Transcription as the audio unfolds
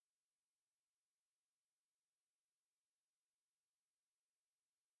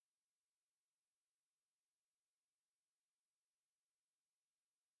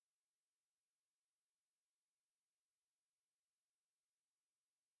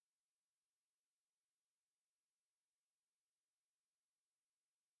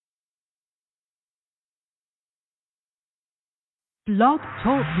Blog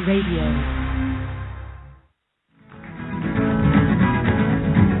Talk Radio.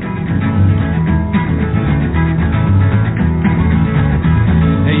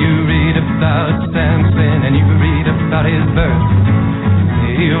 Samson, and you read about his birth.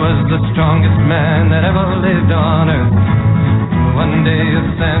 He was the strongest man that ever lived on earth. One day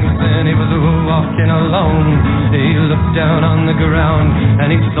Samson, he was walking alone. He looked down on the ground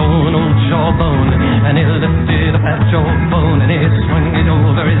and he saw an old jawbone, and he lifted up that jawbone and he swung it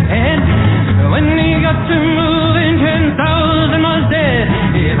over his head. When he got to moving, 10,000 was dead.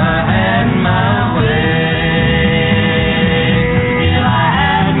 If I had my way,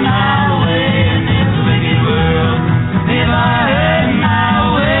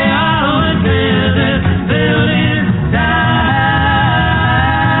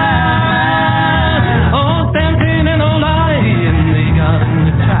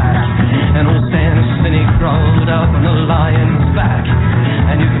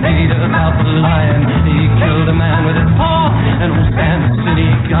 lion, he killed a man with his paw, and old Samson, he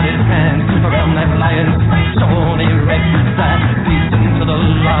got his hands around that lion's soul, and he ripped that beast until the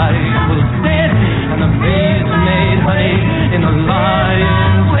lion was dead, and the bees made honey in the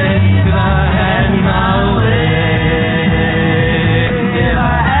lion's head. If I had my way, if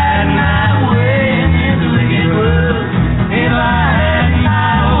I had my way in this wicked world, if I had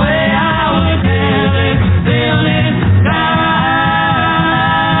my way, I would build it sky.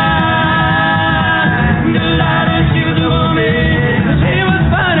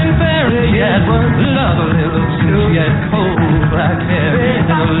 That was lovely little she had cold black hair and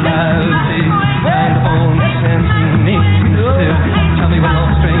a lousy and on Samson needs still. Tell me what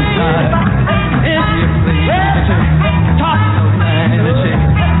all strings are. If you please, talk so fancy,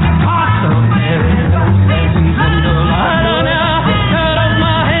 talk so merry, and old Samson's window light on now. Cut off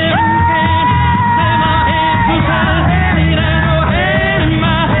my hair again, lay my head too tight, need and go head in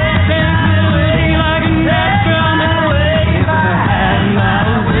my head, dance away like a natural on that way. If I had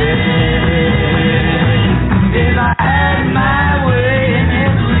my way. If I had my way in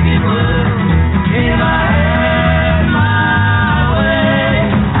this wicked world, if I had my way,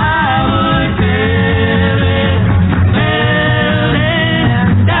 I would build it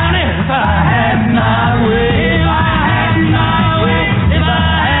down. If I had my way, if I had my way, if I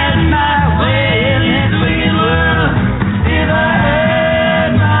had my way in this wicked world, if I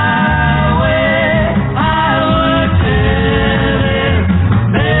had my way, I would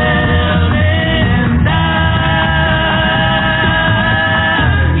build it down.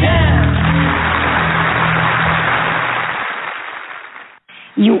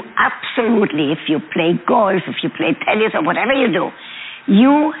 You absolutely, if you play golf, if you play tennis or whatever you do,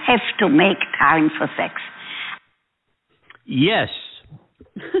 you have to make time for sex. Yes,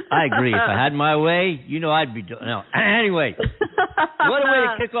 I agree. If I had my way, you know I'd be doing. No, anyway, what a way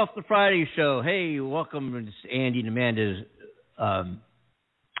to kick off the Friday show. Hey, welcome, it's Andy and Amanda's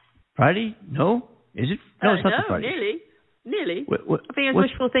Friday? No, is it? No, it's not the Friday. Nearly. What, I think it's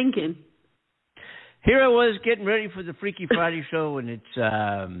wishful thinking. Here I was getting ready for the Freaky Friday show, and it's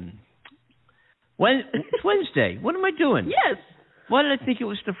Wednesday. What am I doing? Yes. Why did I think it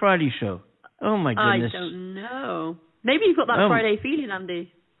was the Friday show? Oh, my goodness. I don't know. Maybe you've got that Friday feeling,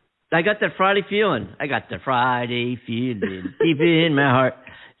 Andy. I got that Friday feeling. Deep in my heart.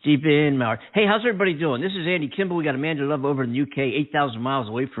 Deep in my heart. Hey, how's everybody doing? This is Andy Kimbel. We got Amanda Love over in the UK, 8,000 miles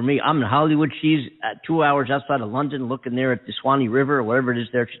away from me. I'm in Hollywood. She's 2 hours outside of London, looking there at the Swanee River or whatever it is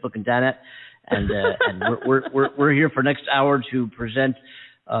there she's looking down at. And we're here for next hour to present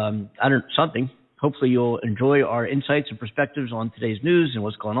something. Hopefully you'll enjoy our insights and perspectives on today's news and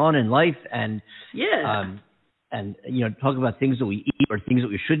what's going on in life, and and talk about things that we eat or things that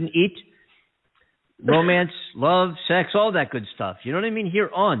we shouldn't eat, romance, love, sex, all that good stuff. You know what I mean?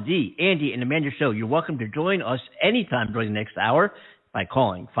 Here on the Andy and Amanda Show. You're welcome to join us anytime during the next hour by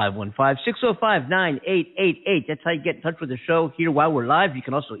calling 515-605-9888. That's how you get in touch with the show here while we're live. You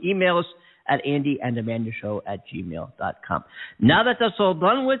can also email us at andyandamandaShow@gmail.com. Now that that's all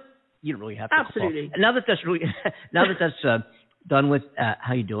done with, you don't really have to. Absolutely. Call. Now that that's done with,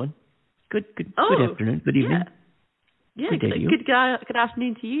 how you doing? Good afternoon. Good evening. Yeah, good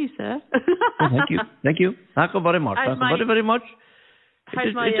afternoon to you, sir. Thank you. Thank you very much.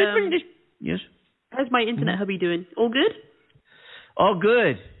 Yes. How's my internet hubby doing? All good? All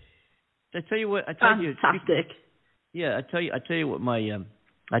good. I tell you what. Fantastic. Yeah, I tell you what.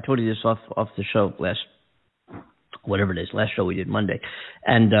 I told you this off the show last show we did Monday,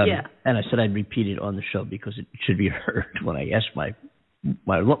 and and I said I'd repeat it on the show because it should be heard when I asked my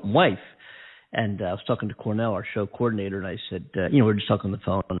wife And I was talking to Cornell, our show coordinator, and I said, we were just talking on the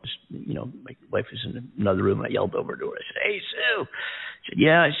phone. My wife was in another room. I yelled over to her. I said, "Hey, Sue." She said,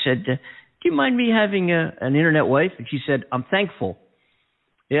 "Yeah." I said, "Do you mind me having an internet wife?" And she said, "I'm thankful."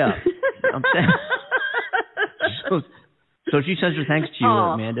 Yeah. I'm thankful. So she sends her thanks to you,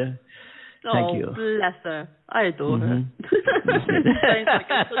 Amanda. Thank you. Bless her. I adore her. Sounds like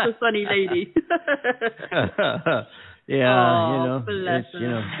such a funny lady. Yeah, bless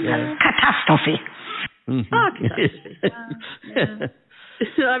her. Catastrophe. Catastrophe.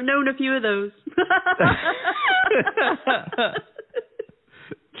 I've known a few of those.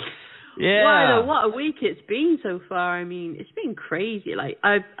 Yeah. Wow, what a week it's been so far. I mean, it's been crazy. Like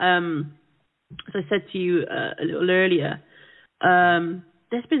I've, as I said to you a little earlier,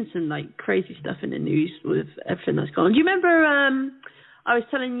 there's been some like crazy stuff in the news with everything that's gone on. Do you remember? I was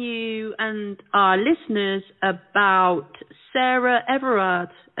telling you and our listeners about Sarah Everard,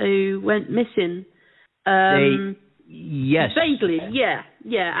 who went missing. Yes. Vaguely, yeah.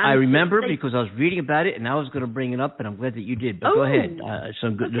 And I remember because I was reading about it, and I was going to bring it up, and I'm glad that you did. But go ahead.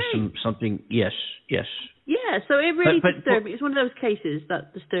 Something. Yes. Yeah, so it really disturbed me. It's one of those cases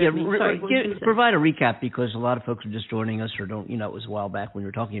that disturbed me. Sorry, provide a recap because a lot of folks are just joining us or don't. It was a while back when we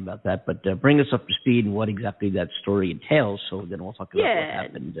were talking about that. But bring us up to speed and what exactly that story entails, so then we'll talk about what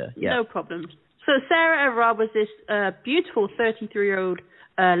happened. No problem. So Sarah Everard was this beautiful 33-year-old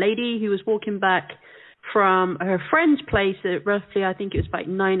lady who was walking back from her friend's place at roughly, I think it was about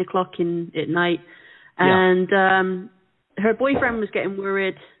 9 o'clock at night, and her boyfriend was getting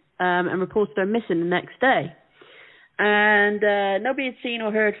worried and reported her missing the next day. And nobody had seen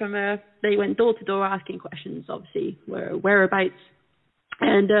or heard from her. They went door to door asking questions, obviously, whereabouts.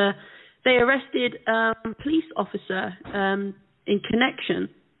 And they arrested a police officer in connection.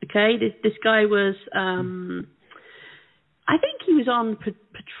 Okay, this guy was, I think he was on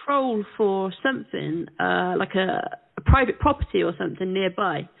patrol for something, like a private property or something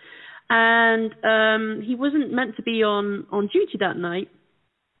nearby. And he wasn't meant to be on duty that night.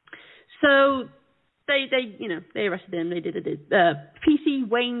 So they arrested him. They did PC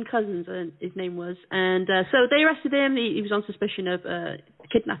Wayne Cousins, his name was, and so they arrested him. He was on suspicion of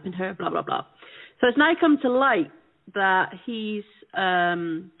kidnapping her, blah blah blah. So it's now come to light that he's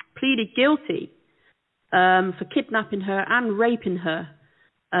pleaded guilty for kidnapping her and raping her,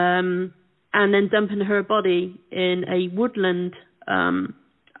 and then dumping her body in a woodland.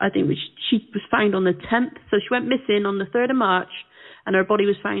 I think which she was found on the 10th. So she went missing on the 3rd of March. And her body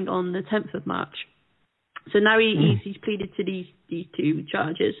was found on the 10th of March. So now he's pleaded to these two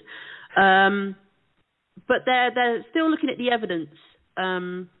charges. But they're still looking at the evidence,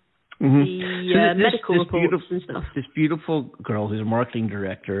 the medical reports and stuff. This beautiful girl who's a marketing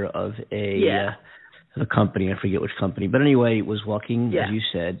director of a company, I forget which company. But anyway, was walking, as you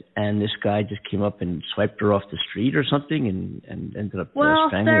said, and this guy just came up and swiped her off the street or something and ended up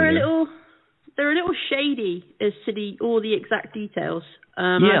strangling her. They're a little shady as to all the exact details.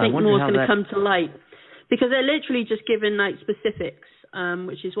 I think more is going to come to light because they're literally just given like specifics,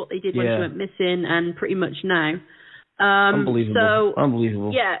 which is what they did when she went missing and pretty much now. Unbelievable.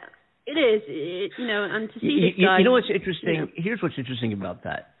 Unbelievable. Yeah, it is. And to see this guy. You know what's interesting? Here's what's interesting about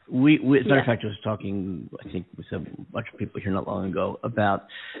that. We as a matter of fact, I was talking, I think, with a bunch of people here not long ago about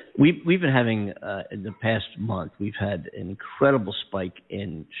we've been having in the past month we've had an incredible spike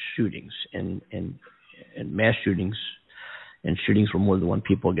in shootings and mass shootings and shootings where more than one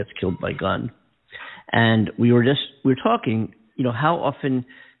people gets killed by gun. And we were talking, how often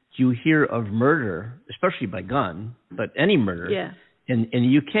do you hear of murder, especially by gun, but any murder? Yeah. In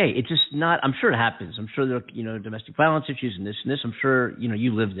the UK, it's just not. I'm sure it happens. I'm sure there are domestic violence issues and this. I'm sure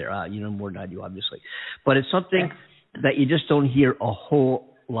you live there. More than I do, obviously. But it's something that you just don't hear a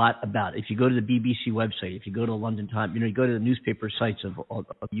whole lot about. If you go to the BBC website, if you go to London Times, you go to the newspaper sites of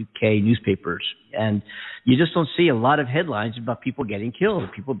UK newspapers, and you just don't see a lot of headlines about people getting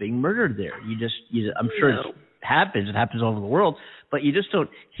killed, people being murdered there. I'm sure it happens. It happens all over the world, but you just don't.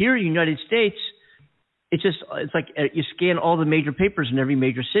 Here in the United States, it's like you scan all the major papers in every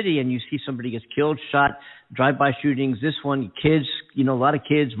major city and you see somebody gets killed, shot, drive-by shootings, this one, kids, a lot of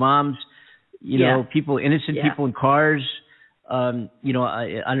kids, moms, people, innocent people in cars. I don't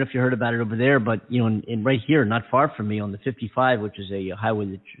know if you heard about it over there, but, in right here, not far from me on the 55, which is a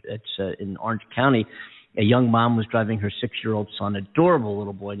highway that's in Orange County, a young mom was driving her 6-year-old son, adorable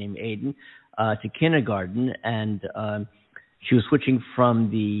little boy named Aiden, to kindergarten, and she was switching from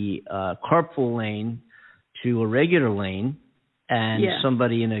the carpool lane to a regular lane, and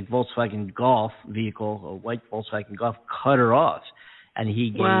somebody in a Volkswagen Golf vehicle, a white Volkswagen Golf, cut her off. And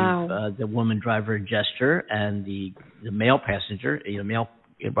he gave the woman driver a gesture, and the male passenger, male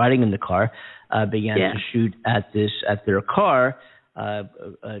riding in the car, began to shoot at their car.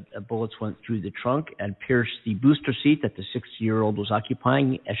 Bullets went through the trunk and pierced the booster seat that the 60-year-old was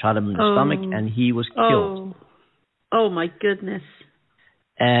occupying, and shot him in the stomach, and he was killed. Oh my goodness.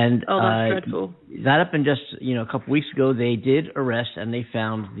 And that's dreadful. That happened just a couple weeks ago. They did arrest, and they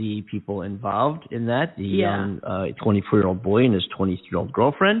found the people involved in that, the young 24-year-old boy and his 23-year-old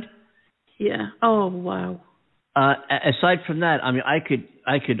girlfriend. Yeah. Oh wow. Aside from that, I mean, I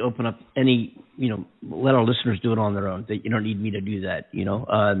could open up any, let our listeners do it on their own. You don't need me to do that,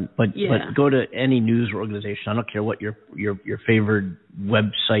 But go to any news organization. I don't care what your favorite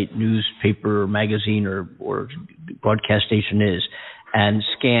website, newspaper, or magazine, or broadcast station is, and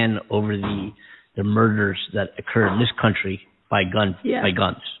scan over the murders that occur in this country by guns.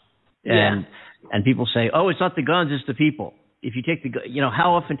 And people say, oh, it's not the guns, it's the people. If you take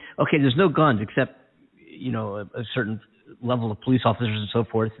how often? Okay, there's no guns except a certain level of police officers and so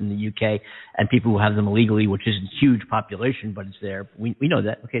forth in the UK, and people who have them illegally, which isn't a huge population, but it's there. We know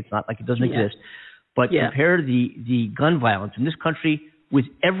that. Okay, it's not like it doesn't exist. But compare the gun violence in this country with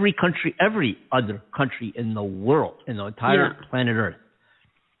every other country in the world, in the entire planet Earth.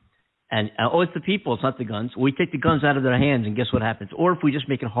 And it's the people, it's not the guns. We take the guns out of their hands, and guess what happens? Or if we just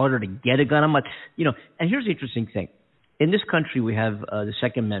make it harder to get a gun, and here's the interesting thing. In this country, we have the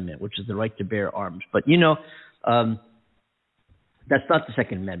Second Amendment, which is the right to bear arms. But, that's not the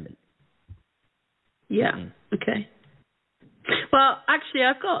Second Amendment. Yeah. Okay. Well, actually,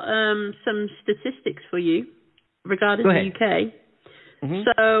 I've got some statistics for you regarding the UK. Mm-hmm.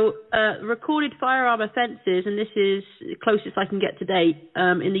 So, recorded firearm offences, and this is the closest I can get to date,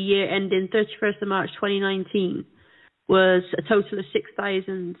 in the year ending 31st of March 2019, was a total of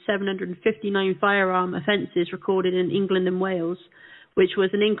 6,759 firearm offences recorded in England and Wales, which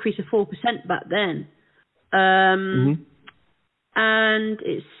was an increase of 4% back then. And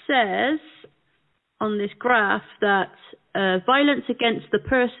it says on this graph that violence against the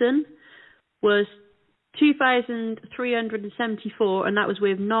person was 2,374, and that was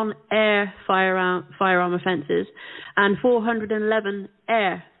with non-air firearm offences, and 411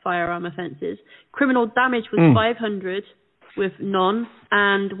 air firearm offences. Criminal damage was 500 with non,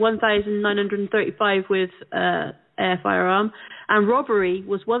 and 1,935 with air firearm, and robbery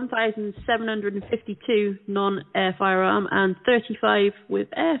was 1,752 non-air firearm and 35 with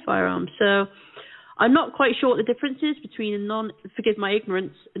air firearm. So I'm not quite sure what the difference is between forgive my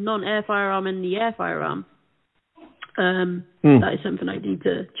ignorance, a non-air firearm and the air firearm. That is something I need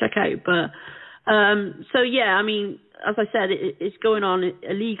to check out. But so yeah, I mean, as I said, it's going on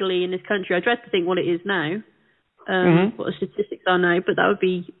illegally in this country. I dread to think what it is now, what the statistics are now, but that would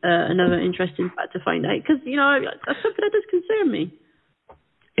be another interesting fact to find out, because that's something that does concern me.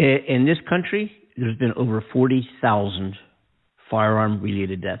 In this country, there's been over 40,000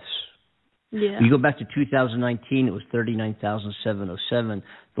 firearm-related deaths. Yeah. You go back to 2019, it was 39,707.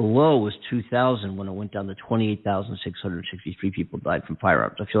 The low was 2000 when it went down to 28,663 people died from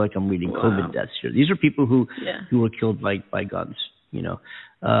firearms. I feel like I'm reading COVID deaths here. These are people who were killed by guns.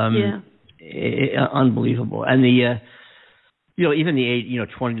 Unbelievable. And the even the age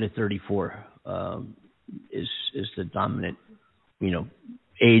 20 to 34 is the dominant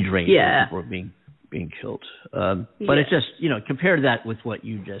age range where people are being killed. But it's just compare that with what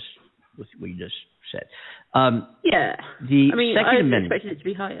you just said. The Second Amendment. I expected it to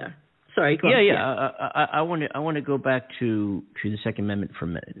be higher. Sorry. Go on. I want to go back to the Second Amendment for a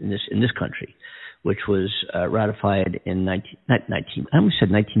minute in this country, which was ratified in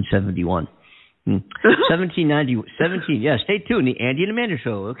 1971. 1790. Yeah, stay tuned. The Andy and Amanda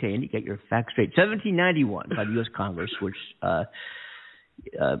Show. Okay, and you get your facts straight. 1791 by the U.S. Congress,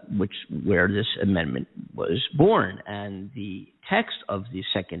 where this amendment was born, and the text of the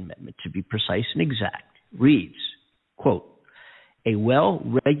Second Amendment, to be precise and exact, reads, quote, "A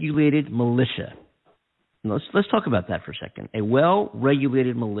well-regulated militia." Now, let's talk about that for a second. A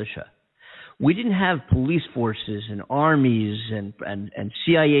well-regulated militia. We didn't have police forces and armies and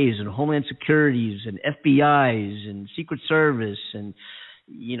CIAs and Homeland Securities and FBIs and Secret Service and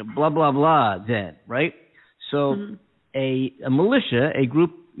blah blah blah then, right? So a militia, a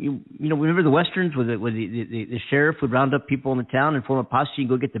group, remember the Westerns where the sheriff would round up people in the town and form a posse and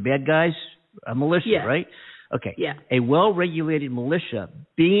go get the bad guys? A militia, right? Okay. Yeah. A well-regulated militia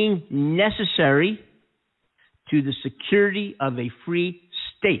being necessary to the security of a free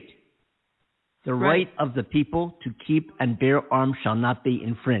state. The right of the people to keep and bear arms shall not be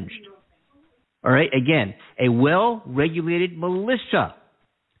infringed. All right? Again, a well-regulated militia.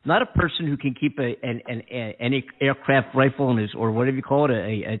 Not a person who can keep an aircraft rifle or whatever you call it,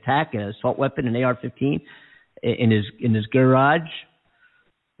 an attack, an assault weapon, an AR-15 in his garage.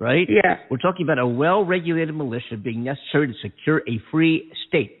 right? Yeah. We're talking about a well-regulated militia being necessary to secure a free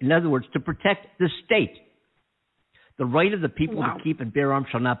state. In other words, to protect the state. The right of the people to keep and bear arms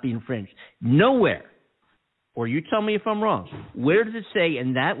shall not be infringed. Nowhere, or you tell me if I'm wrong, where does it say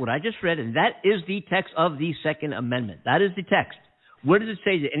in that, what I just read, and that is the text of the Second Amendment. That is the text. Where does it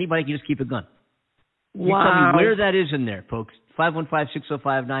say that anybody can just keep a gun? You tell me where that is in there, folks.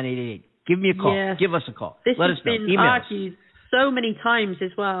 515-605-9888. Give me a call. Yes. Give us a call. This Let has us know. been Email argued so many times as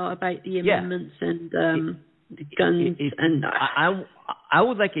well about the amendments and guns. I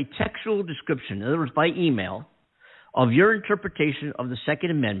would like a textual description, in other words, by email, of your interpretation of the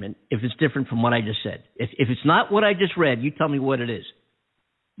Second Amendment if it's different from what I just said. If it's not what I just read, you tell me what it is.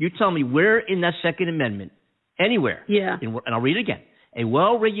 You tell me where in that Second Amendment, anywhere, and I'll read it again. A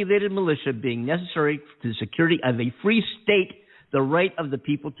well-regulated militia being necessary to the security of a free state, the right of the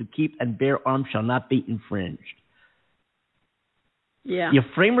people to keep and bear arms shall not be infringed. Yeah. The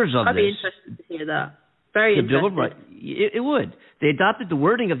framers of I'd be interested to hear that. Very interesting. It would. They adopted the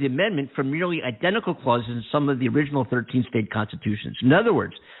wording of the amendment from nearly identical clauses in some of the original 13 state constitutions. In other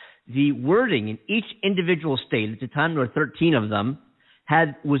words, the wording in each individual state, at the time there were 13 of them,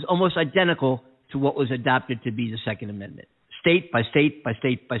 was almost identical to what was adopted to be the Second Amendment. State by state by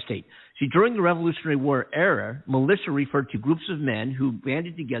state by state. See, during the Revolutionary War era, militia referred to groups of men who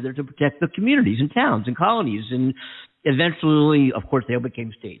banded together to protect the communities and towns and colonies, and eventually, of course, they all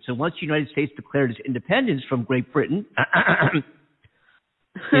became states. So once the United States declared its independence from Great Britain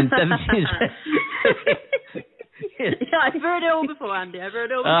in 17... I've heard it all before, Andy. I've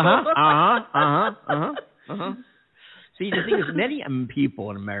heard it all before. See, the thing is, many people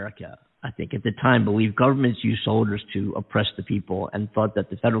in America, I think, at the time believed governments used soldiers to oppress the people and thought that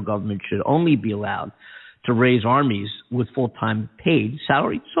the federal government should only be allowed to raise armies with full-time paid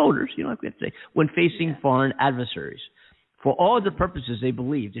salaried soldiers, like we have to say, when facing foreign adversaries. For all other purposes, they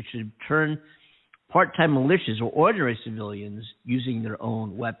believed it should turn part-time militias or ordinary civilians using their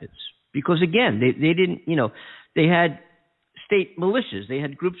own weapons. Because, again, they didn't, they had state militias. They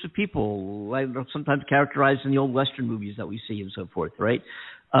had groups of people, like sometimes characterized in the old Western movies that we see and so forth, right?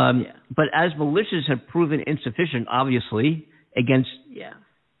 But as militias have proven insufficient, obviously, against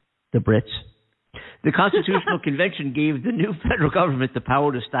the Brits, the Constitutional Convention gave the new federal government the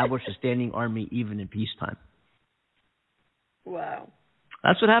power to establish a standing army even in peacetime. Wow.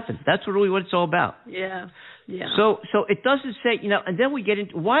 That's what happened. That's really what it's all about. Yeah. So it doesn't say, and then we get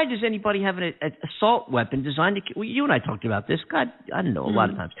into, why does anybody have an assault weapon designed to, you and I talked about this, God, I don't know, a lot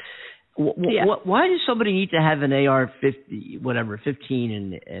of times. Why does somebody need to have an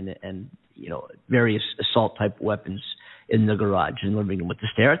AR-15 and various assault type weapons in the garage and living room? To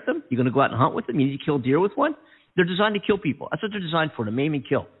stare at them? You're going to go out and hunt with them? You need to kill deer with one? They're designed to kill people. That's what they're designed for, to maim and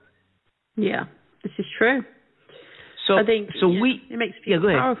kill. Yeah, this is true. So I think it makes people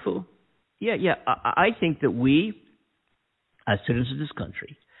powerful. Yeah. I think that we, as citizens of this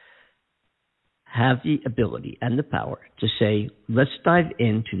country, have the ability and the power to say, let's dive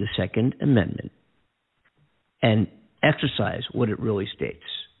into the Second Amendment and exercise what it really states,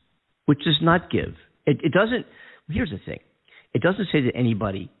 which does not give. It doesn't. Here's the thing. It doesn't say that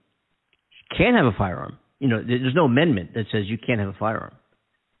anybody can have a firearm. There's no amendment that says you can't have a firearm.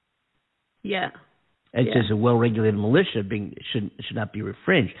 Yeah. It says a well-regulated militia should not be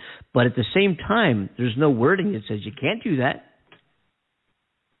infringed. But at the same time, there's no wording that says you can't do that.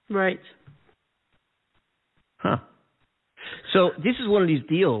 Right. Huh. So this is one of these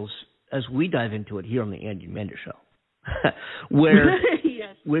deals, as we dive into it here on the Andy Mender Show, where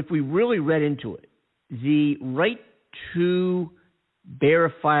if we really read into it, the right to bear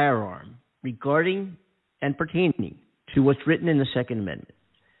a firearm regarding and pertaining to what's written in the Second Amendment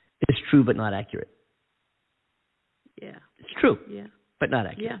is true but not accurate. Yeah. It's true, but not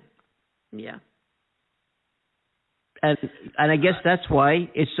accurate. Yeah. And I guess that's why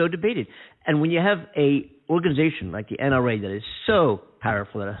it's so debated. And when you have a organization like the NRA that is so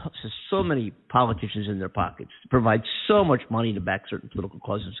powerful, that has so many politicians in their pockets, provides so much money to back certain political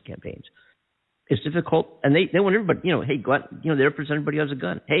causes and campaigns, it's difficult. And they want everybody, hey, go out, they represent everybody who has a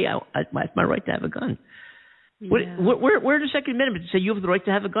gun. Hey, it's my right to have a gun. Yeah. Where does the Second Amendment say you have the right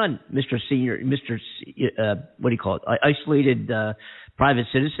to have a gun, Mr. Senior, what do you call it, isolated private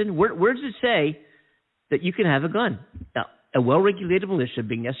citizen? Where does it say that you can have a gun? Now, a well-regulated militia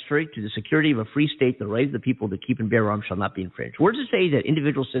being necessary to the security of a free state, the right of the people to keep and bear arms shall not be infringed. Where does it say that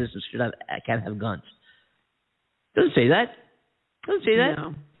individual citizens can't have guns? Doesn't say that. Doesn't say that.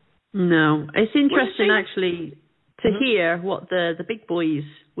 No. It's interesting, actually, to hear what the big boys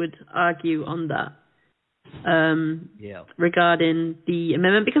would argue on that. Regarding the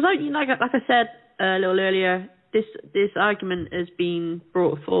amendment, because like I said a little earlier, this argument has been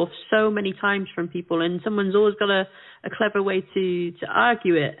brought forth so many times from people, and someone's always got a clever way to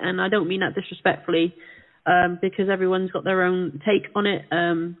argue it. And I don't mean that disrespectfully, because everyone's got their own take on it.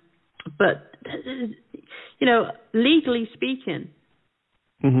 But legally speaking,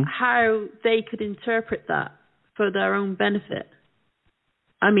 how they could interpret that for their own benefit.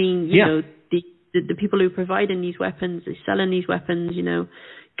 I mean, you know, the people who are providing these weapons, they're selling these weapons,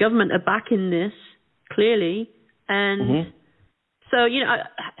 government are backing this, clearly. And so,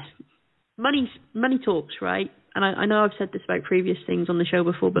 money talks, right? And I know I've said this about previous things on the show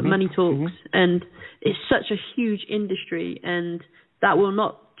before, but money talks. And it's such a huge industry, and that will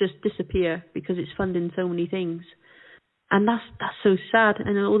not just disappear because it's funding so many things. And that's so sad.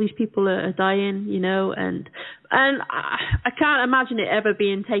 And all these people are dying, and I can't imagine it ever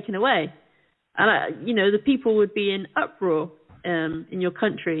being taken away. And, the people would be in uproar in your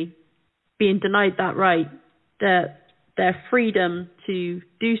country, being denied that right, that their freedom to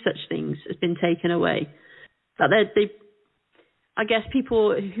do such things has been taken away. That I guess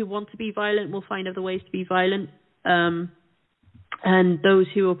people who want to be violent will find other ways to be violent, and those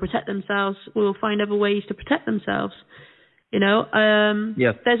who will protect themselves will find other ways to protect themselves.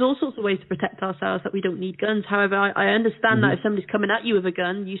 There's all sorts of ways to protect ourselves that we don't need guns. However, I understand that if somebody's coming at you with a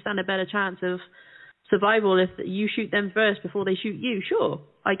gun, you stand a better chance of survival if you shoot them first before they shoot you. Sure,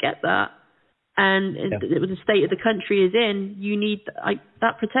 I get that. And with the state of the country is in, you need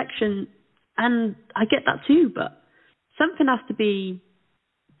that protection, and I get that too. But something has to be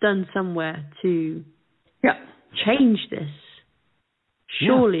done somewhere to change this.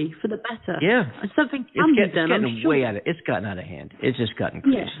 Surely, for the better. Yeah. And something can be done. It's gotten out of hand. It's just gotten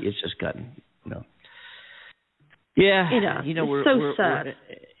crazy. Yeah. It's just gotten, Yeah. It's so sad.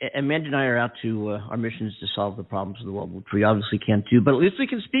 Amanda and I are out to, our mission is to solve the problems of the world, which we obviously can't do, but at least we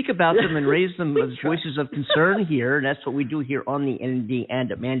can speak about them and raise them as voices of concern here, and that's what we do here on the ND and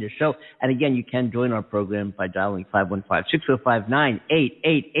Amanda show. And again, you can join our program by dialing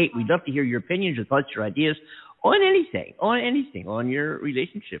 515-605-9888. We'd love to hear your opinions, your thoughts, your ideas, on anything, on your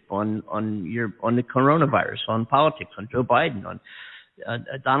relationship, on the coronavirus, on politics, on Joe Biden, on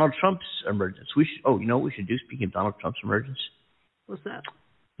Donald Trump's emergence. We should what we should do, speaking of Donald Trump's emergence? What's that?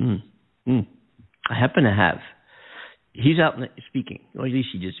 I happen to have. He's out speaking. Or at least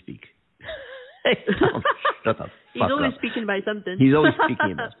he did speak. Shut up. He's always speaking about something. He's always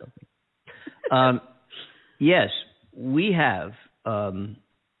speaking about something. Yes, we have.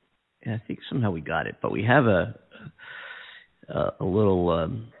 And I think somehow we got it, but we have a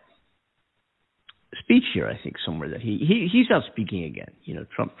little speech here. I think somewhere that he's out speaking again.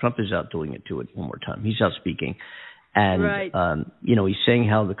 Trump is out doing it to it one more time. He's out speaking, and he's saying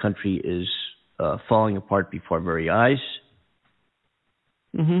how the country is falling apart before our very eyes.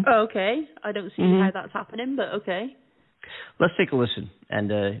 Oh, okay, I don't see how that's happening, but okay. Let's take a listen.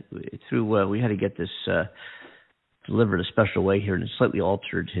 And we had to get this. Delivered a special way here, and it slightly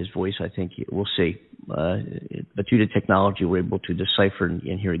altered his voice. I think we'll see. But due to technology, we're able to decipher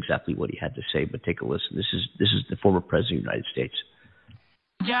and hear exactly what he had to say. But take a listen. This is the former president of the United States.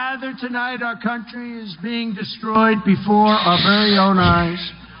 Gathered tonight, our country is being destroyed before our very own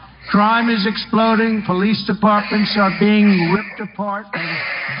eyes. Crime is exploding. Police departments are being ripped apart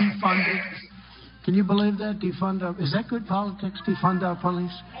and defunded. Can you believe that? Is that good politics, defund our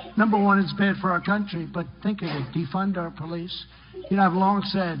police? Number one, it's bad for our country, but think of it, defund our police. I've long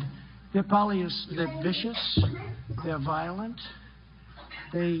said, they're vicious, they're violent,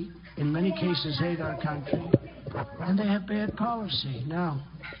 they, in many cases, hate our country, and they have bad policy. Now,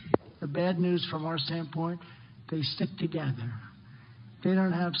 the bad news from our standpoint, they stick together. They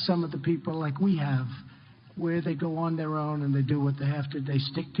don't have some of the people like we have, where they go on their own and they do what they have to. They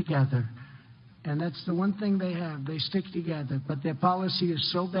stick together. And that's the one thing they have. They stick together. But their policy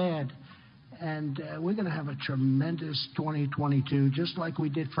is so bad. And we're going to have a tremendous 2022, just like we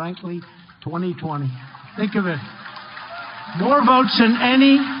did, frankly, 2020. Think of it. More votes than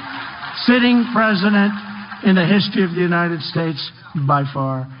any sitting president in the history of the United States, by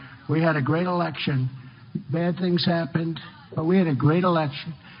far. We had a great election. Bad things happened, but we had a great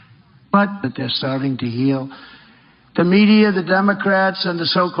election. But they're starting to heal. The media, the Democrats, and the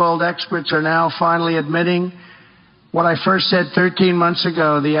so-called experts are now finally admitting what I first said 13 months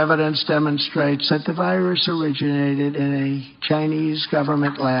ago. The evidence demonstrates that the virus originated in a Chinese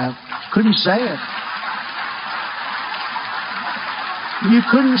government lab. Couldn't say it. You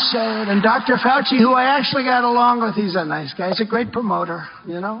couldn't say it. And Dr. Fauci, who I actually got along with, he's a nice guy. He's a great promoter,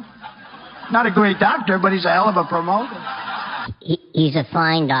 Not a great doctor, but he's a hell of a promoter. He's a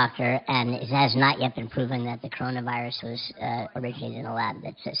fine doctor, and it has not yet been proven that the coronavirus was originated in a lab.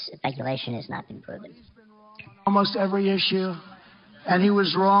 That speculation has not been proven. almost every issue. And he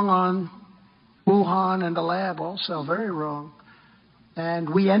was wrong on Wuhan and the lab also, very wrong.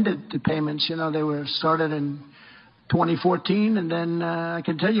 And we ended the payments. You know, they were started in 2014. And then I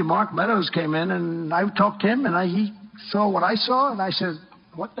can tell you, Mark Meadows came in, and I talked to him, and he saw what I saw. And I said,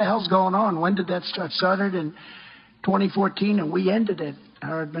 what the hell's going on? When did that start? Started in 2014, and we ended it.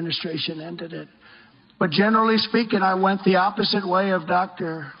 Our administration ended it. But generally speaking, I went the opposite way of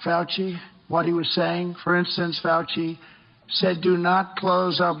Dr. Fauci, what he was saying. For instance, Fauci said, do not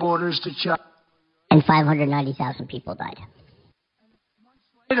close our borders to China. And 590,000 people died.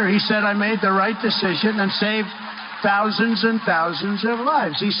 Later, he said, I made the right decision and saved thousands and thousands of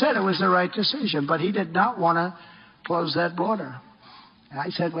lives. He said it was the right decision, but he did not want to close that border. And I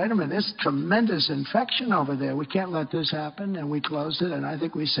said, wait a minute, there's tremendous infection over there. We can't let this happen. And we closed it, and I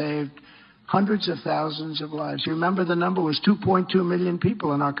think we saved hundreds of thousands of lives. You remember the number was 2.2 million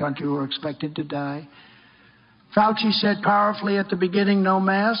people in our country who were expected to die. Fauci said powerfully at the beginning, no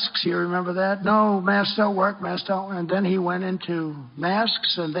masks. You remember that? No, masks don't work, masks don't work. And then he went into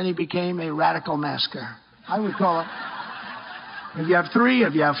masks, and then he became a radical masker. I would call it. If you have 3,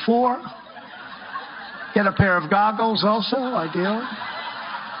 if you have 4, get a pair of goggles also, ideally.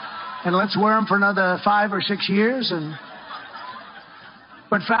 And let's wear them for another 5 or 6 years.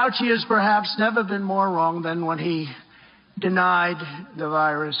 But Fauci has perhaps never been more wrong than when he denied the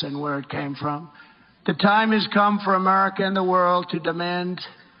virus and where it came from. The time has come for America and the world to demand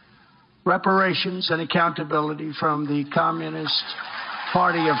reparations and accountability from the Communist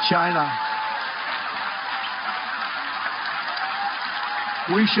Party of China.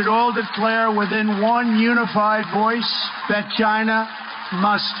 We should all declare within one unified voice that China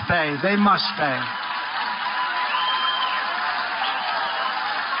must pay. They must pay.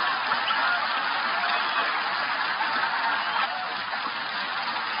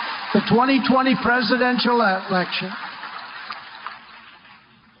 The 2020 presidential election,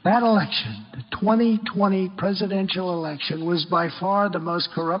 that election, the 2020 presidential election, was by far the most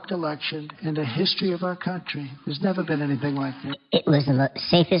corrupt election in the history of our country. There's never been anything like that. It was the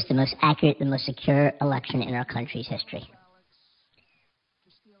safest, the most accurate, the most secure election in our country's history.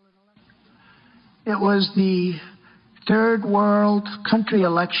 It was the third world country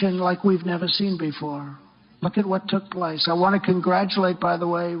election like we've never seen before. Look at what took place. I want to congratulate, by the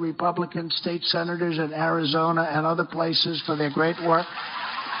way, Republican state senators in Arizona and other places for their great work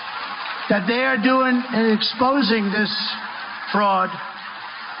that they are doing in exposing this fraud.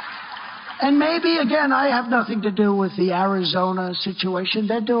 And maybe, again, I have nothing to do with the Arizona situation.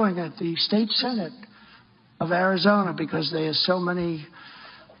 They're doing it, the state senate of Arizona, because there are so many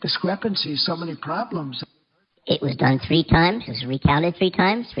discrepancies, so many problems. It was done 3 times. It was recounted 3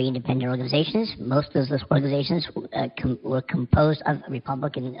 times, 3 independent organizations. Most of those organizations were composed of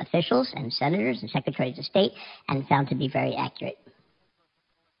Republican officials and senators and secretaries of state, and found to be very accurate.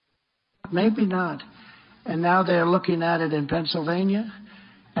 Maybe not. And now they're looking at it in Pennsylvania,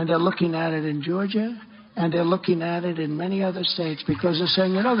 and they're looking at it in Georgia, and they're looking at it in many other states, because they're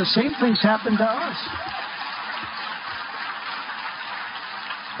saying, you know, the same things happened to us.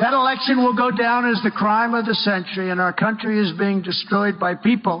 That election will go down as the crime of the century, and our country is being destroyed by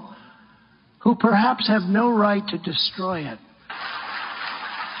people who perhaps have no right to destroy it.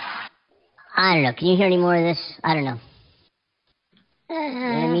 I don't know. Can you hear any more of this? I don't know. You know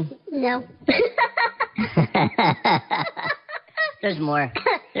what I mean? No. There's more.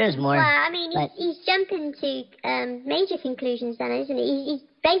 There's more. Well, I mean, he's jumping to major conclusions then, isn't he? He's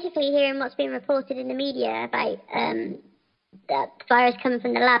basically hearing what's been reported in the media about that virus coming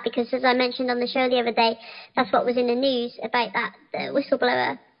from the lab, because as I mentioned on the show the other day, that's what was in the news about that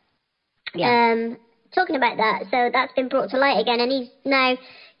whistleblower. Yeah. Talking about that, so that's been brought to light again, and he's now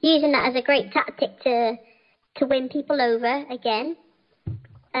using that as a great tactic to win people over again.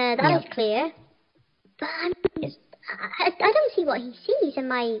 That is clear. But I don't see what he sees.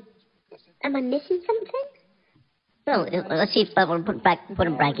 Am I missing something? No, let's see if we'll put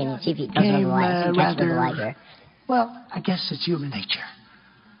him back in and see if he doesn't have a lie. Let's catch the lie here. Well, I guess it's human nature.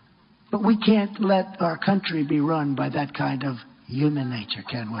 But we can't let our country be run by that kind of human nature,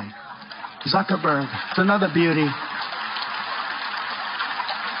 can we? Zuckerberg, it's another beauty.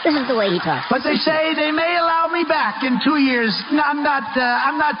 This is the way he talks. But they say they may allow me back in 2 years. No, I'm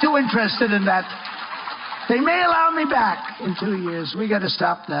not too interested in that. They may allow me back in 2 years. We got to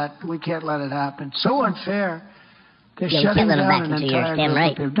stop that. We can't let it happen. So unfair. They're shutting down an entire group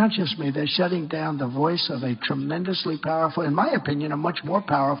of people. Not just me. They're shutting down the voice of a tremendously powerful, in my opinion, a much more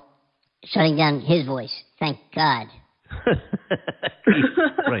powerful. Shutting down his voice. Thank God.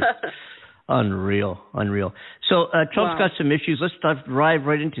 Right. Unreal. So Trump's got some issues. Let's dive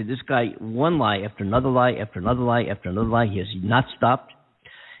right into this guy. One lie after another lie after another lie after another lie. He has not stopped.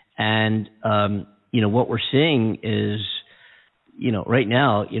 And, what we're seeing is, right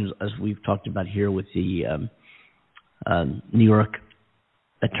now, as we've talked about here with the New York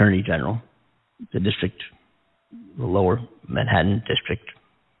Attorney General, the lower Manhattan district,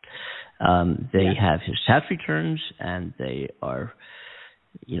 they have his tax returns, and they are,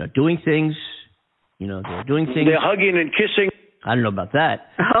 doing things. They're doing things. They're hugging and kissing. I don't know about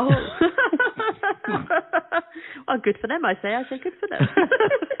that. Oh. Well, good for them, I say good for them.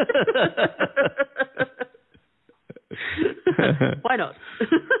 Why not?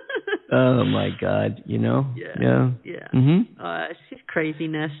 Oh my God! Yeah. Mm-hmm. It's just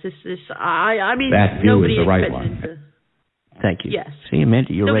craziness. I mean, that view nobody is the right expected one. him to. Thank you. Yes. See,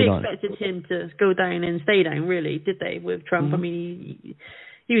 Amanda, you're nobody right on. Nobody expected him to go down and stay down, really, did they? With Trump, I mean,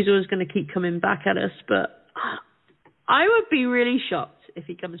 he was always going to keep coming back at us, but I would be really shocked if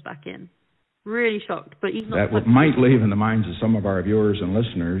he comes back in. Really shocked, but he's not. That might leave in the minds of some of our viewers and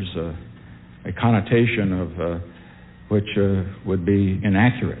listeners a connotation of which would be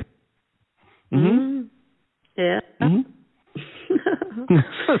inaccurate. Mm-hmm. Yeah. Mm-hmm.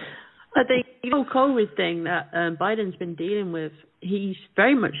 I think the whole COVID thing that Biden's been dealing with, he's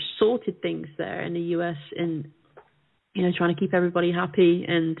very much sorted things there in the U.S. in, trying to keep everybody happy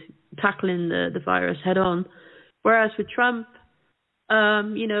and tackling the virus head on. Whereas with Trump,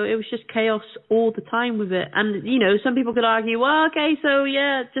 it was just chaos all the time with it. And, some people could argue, well, okay, so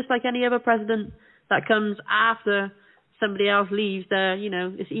yeah, just like any other president that comes after somebody else leaves there,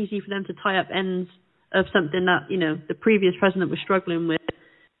 it's easy for them to tie up ends of something that, the previous president was struggling with.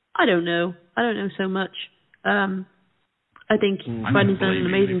 I don't know so much. I think Biden's done an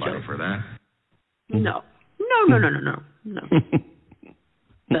amazing job. For that. No.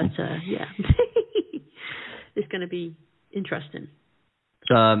 But, yeah. It's going to be interesting.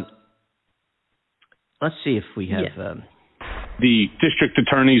 Let's see if we have... the district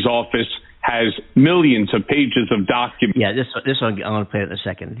attorney's office has millions of pages of documents. Yeah, this one, I'm going to play it in a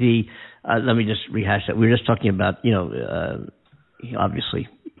second. Let me just rehash that. We were just talking about, obviously,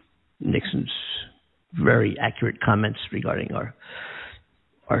 Nixon's very accurate comments regarding our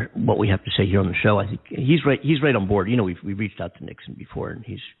what we have to say here on the show. I think he's right on board. We've reached out to Nixon before, and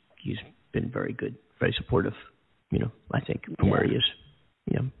he's been very good, very supportive. I think from where he is,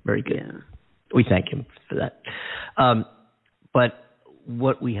 very good. Yeah. We thank him for that. But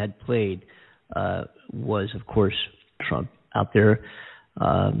what we had played was, of course, Trump out there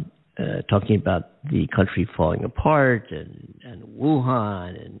talking about the country falling apart and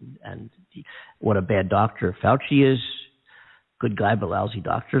Wuhan and what a bad doctor Fauci is. Good guy, but lousy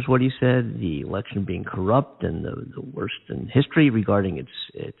doctor is what he said. The election being corrupt and the worst in history regarding its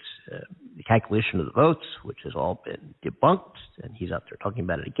the calculation of the votes, which has all been debunked, and he's out there talking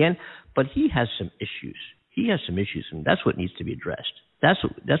about it again. But he has some issues. And that's what needs to be addressed. That's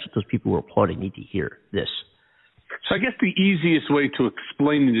what those people who are applauding need to hear. This. So I guess the easiest way to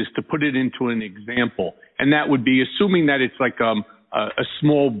explain it is to put it into an example, and that would be assuming that it's like a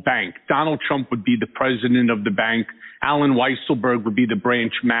small bank. Donald Trump would be the president of the bank. Alan Weisselberg would be the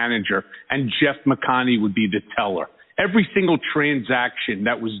branch manager, and Jeff McConney would be the teller. Every single transaction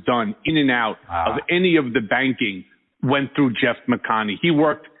that was done in and out of any of the banking went through Jeff McConney. He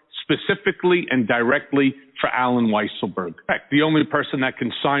worked specifically and directly for Alan Weisselberg. In fact, the only person that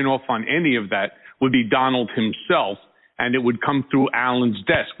can sign off on any of that would be Donald himself, and it would come through Alan's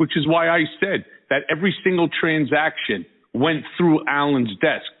desk, which is why I said that every single transaction went through Alan's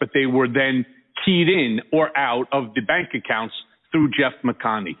desk, but they were then keyed in or out of the bank accounts through Jeff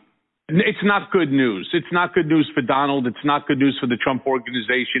McConney. It's not good news. It's not good news for Donald. It's not good news for the Trump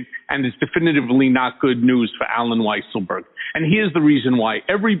organization. And it's definitively not good news for Alan Weisselberg. And here's the reason why.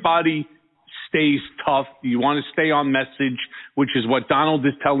 Everybody stays tough. You want to stay on message, which is what Donald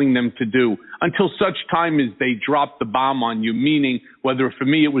is telling them to do, until such time as they drop the bomb on you, meaning whether for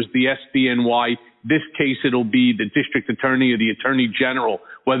me it was the SDNY, this case it'll be the district attorney or the attorney general,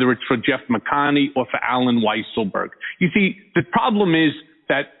 whether it's for Jeff McConney or for Alan Weisselberg. You see, the problem is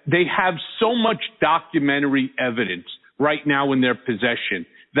that they have so much documentary evidence right now in their possession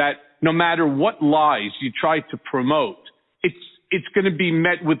that no matter what lies you try to promote, it's going to be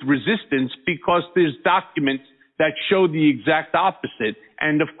met with resistance because there's documents that show the exact opposite.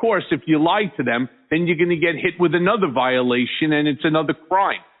 And of course, if you lie to them, then you're going to get hit with another violation and it's another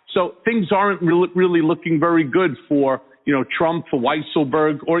crime. So things aren't really looking very good for, Trump, for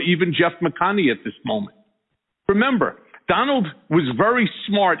Weisselberg, or even Jeff McConney at this moment. Remember Donald was very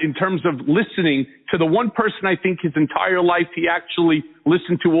smart in terms of listening to the one person I think his entire life he actually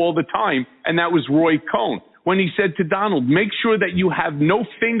listened to all the time, and that was Roy Cohn. When he said to Donald, make sure that you have no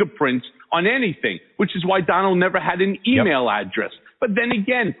fingerprints on anything, which is why Donald never had an email address. But then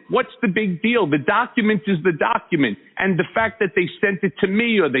again, what's the big deal? The document is the document. And the fact that they sent it to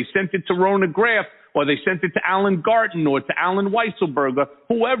me, or they sent it to Rona Graff, or they sent it to Alan Garten or to Alan Weisselberger,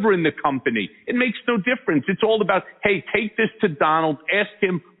 whoever in the company, it makes no difference. It's all about, hey, take this to Donald, ask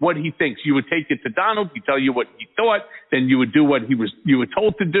him what he thinks. You would take it to Donald, he'd tell you what he thought, then you would do what you were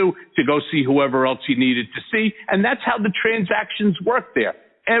told to do, to go see whoever else you needed to see. And that's how the transactions work there.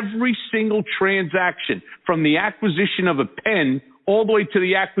 Every single transaction, from the acquisition of a pen all the way to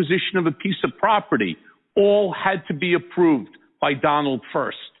the acquisition of a piece of property, all had to be approved by Donald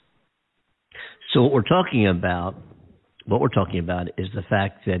first. So what we're talking about is the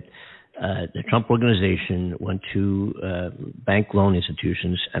fact that the Trump organization went to bank loan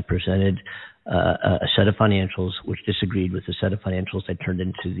institutions and presented a set of financials which disagreed with the set of financials they turned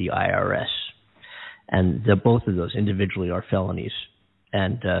into the IRS, and both of those individually are felonies.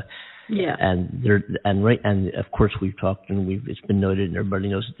 And and of course we've talked and it's been noted and everybody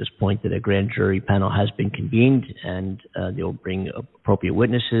knows at this point that a grand jury panel has been convened, and they will bring appropriate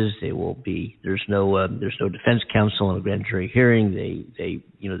witnesses. There's no defense counsel in a grand jury hearing.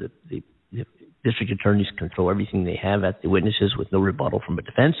 The district attorneys control everything they have at the witnesses with no rebuttal from a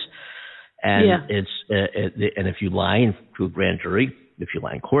defense. And and if you lie to a grand jury, if you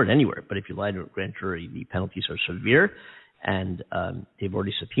lie in court anywhere, but if you lie to a grand jury, the penalties are severe. And they've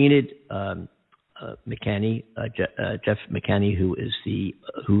already subpoenaed McCanney, Jeff McCanney, who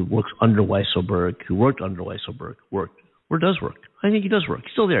works under Weisselberg, does work. I think he does work.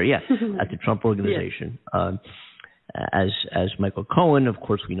 He's still there, at the Trump organization. As Michael Cohen, of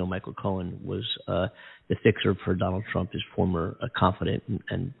course, we know Michael Cohen was the fixer for Donald Trump, his former confidant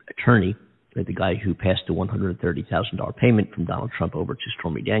and attorney, the guy who passed the $130,000 payment from Donald Trump over to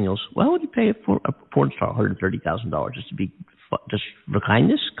Stormy Daniels. Why would you pay a porn star $130,000 just for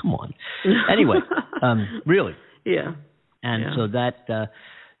kindness? Come on. Anyway, really. Yeah. And so that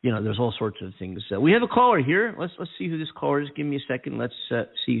there's all sorts of things. We have a caller here. Let's see who this caller is. Give me a second. Let's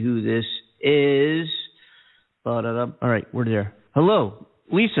see who this is. All right, we're there. Hello,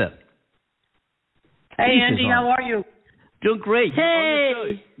 Lisa. Hey, Andy, how are you? Doing great.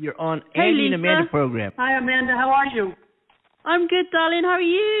 Hey. You're on Andy and Amanda program. Hi, Amanda. How are you? I'm good, darling. How are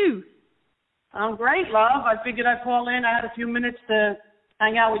you? I'm great, love. I figured I'd call in. I had a few minutes to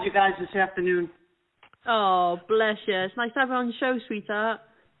hang out with you guys this afternoon. Oh, bless you. It's nice to have you on the show, sweetheart.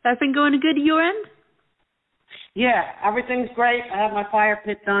 Everything going good at your end? Yeah, everything's great. I have my fire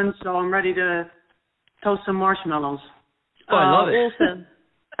pit done, so I'm ready to toast some marshmallows. Oh, I love it. Awesome.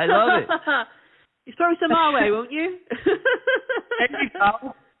 I love it. You throw some our way, won't you? There you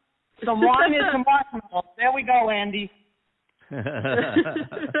go. Some wine and some marshmallows. There we go, Andy.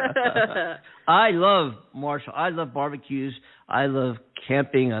 I love barbecues. I love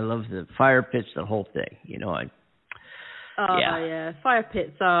camping. I love the fire pits, the whole thing. Yeah. Fire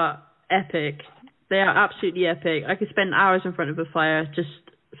pits are epic. They are absolutely epic. I could spend hours in front of a fire. Just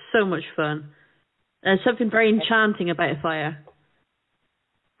so much fun. There's something very enchanting about a fire.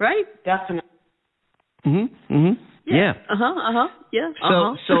 Right? Definitely. Yeah. Yeah.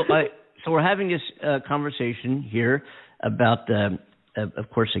 So we're having this conversation here about, of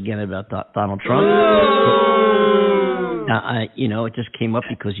course, again about Donald Trump. It just came up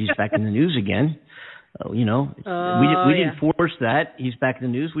because he's back in the news again. We didn't force that. He's back in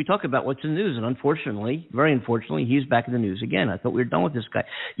the news. We talk about what's in the news, and unfortunately, very unfortunately, he's back in the news again. I thought we were done with this guy.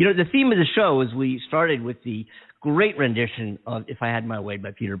 The theme of the show is we started with the great rendition of "If I Had My Way"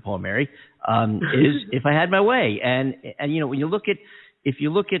 by Peter Paul Mary. Is "If I Had My Way," and when you look at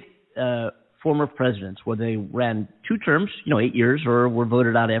former presidents, whether they ran 2 terms, 8 years, or were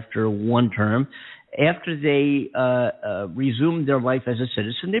voted out after 1 term. After they resumed their life as a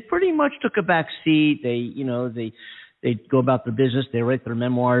citizen, they pretty much took a back seat. They go about their business. They write their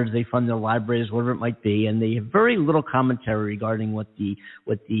memoirs. They fund their libraries, whatever it might be, and they have very little commentary regarding what the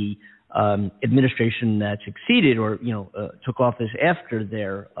administration that succeeded or took office after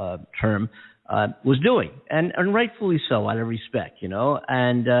their term was doing, and rightfully so, out of respect,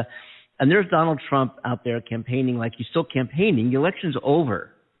 And there's Donald Trump out there campaigning like he's still campaigning. The election's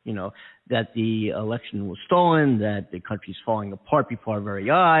over. That the election was stolen, that the country's falling apart before our very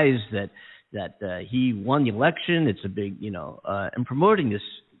eyes, that he won the election. It's a big, and promoting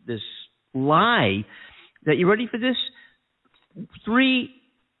this lie that, you ready for this? 3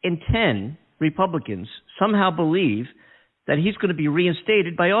 in 10 Republicans somehow believe that he's going to be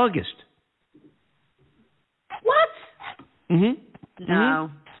reinstated by August. What? Mm-hmm.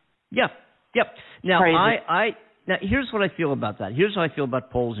 No. Yep. Now, Crazy. Now, here's what I feel about that. Here's how I feel about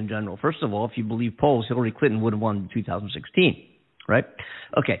polls in general. First of all, if you believe polls, Hillary Clinton would have won in 2016, right?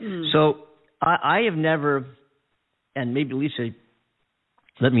 Okay, so I have never, and maybe Lisa,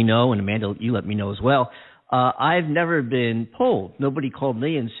 let me know, and Amanda, you let me know as well. I've never been polled. Nobody called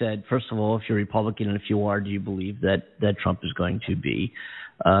me and said, first of all, if you're Republican and if you are, do you believe that Trump is going to be,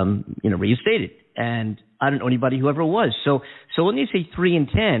 reinstated? And I don't know anybody who ever was. So when you say 3 in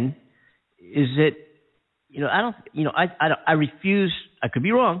 10, is it? I refuse, I could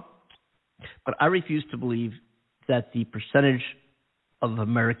be wrong, but I refuse to believe that the percentage of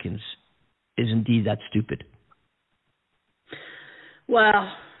Americans is indeed that stupid.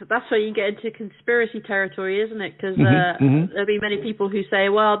 Well, that's where you get into conspiracy territory, isn't it? Because there'll be many people who say,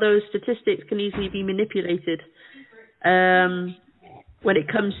 well, those statistics can easily be manipulated when it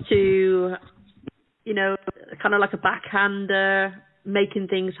comes to, kind of like a backhander, making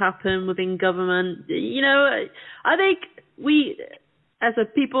things happen within government. I think we, as a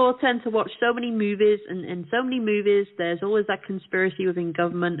people, tend to watch so many movies, and in so many movies, there's always that conspiracy within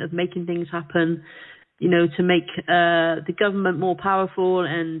government of making things happen, to make the government more powerful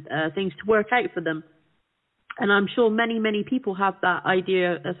and things to work out for them. And I'm sure many, many people have that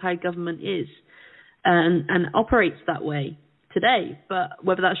idea of how government is and operates that way today. But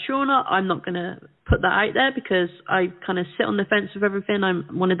whether that's true or not, I'm not going to put that out there, because I kind of sit on the fence with everything.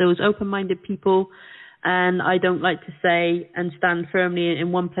 I'm one of those open-minded people, and I don't like to say and stand firmly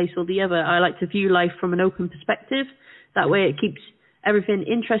in one place or the other. I like to view life from an open perspective. That way it keeps everything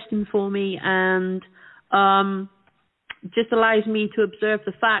interesting for me, and just allows me to observe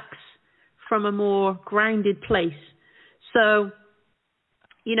the facts from a more grounded place. So,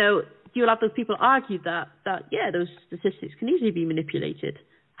 you'll have those people argue that those statistics can easily be manipulated.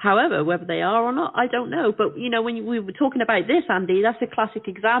 However, whether they are or not, I don't know. But, when we were talking about this, Andy, that's a classic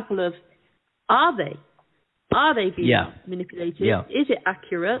example of, are they? Are they being manipulated? Yeah. Is it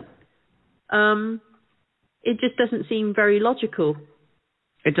accurate? It just doesn't seem very logical.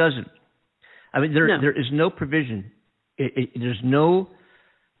 It doesn't. I mean, there is no provision. There's no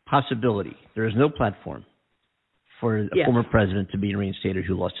possibility. There is no platform for a former president to be reinstated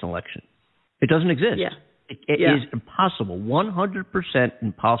who lost an election. It doesn't exist. Yeah. It is impossible, 100%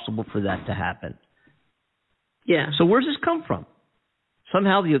 impossible for that to happen. Yeah. So where's this come from?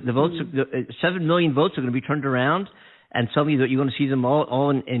 Somehow the votes, 7 million votes are going to be turned around, and suddenly you're going to see them all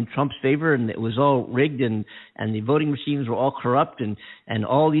in Trump's favor, and it was all rigged, and the voting machines were all corrupt, and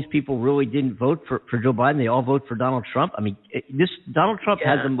all these people really didn't vote for Joe Biden. They all vote for Donald Trump. I mean, Donald Trump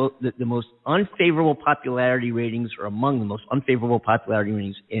has the most unfavorable popularity ratings, or among the most unfavorable popularity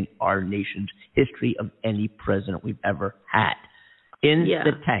ratings in our nation's history of any president we've ever had. In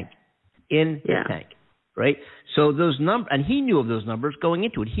the tank. In the tank. Right? So those numbers, and he knew of those numbers going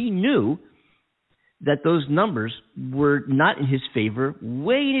into it. He knew that those numbers were not in his favor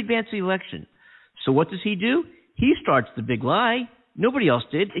way in advance of the election. So what does he do? He starts the big lie. Nobody else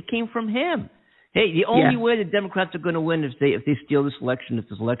did. It came from him. Hey, the only way the Democrats are going to win is if they steal this election, if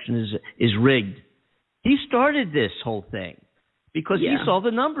this election is rigged. He started this whole thing because he saw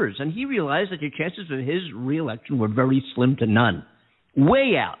the numbers, and he realized that the chances of his re-election were very slim to none.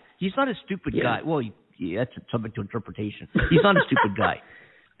 Way out. He's not a stupid guy. Well, that's subject to interpretation. He's not a stupid guy.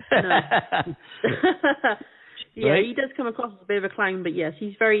 Right? He does come across as a bit of a clown, but yes,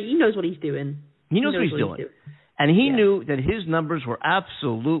 he knows what he's doing. He knows what he's doing. And he knew that his numbers were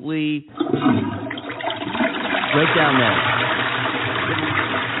absolutely right down there.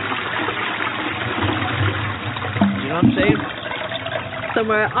 You know what I'm saying?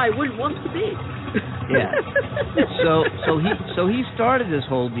 Somewhere I wouldn't want to be. Yeah. So he started this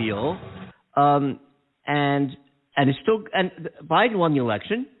whole deal, and Biden won the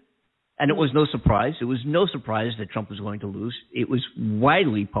election, and it was no surprise. It was no surprise that Trump was going to lose. It was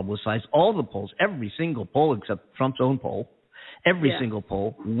widely publicized. All the polls, every single poll except Trump's own poll, every single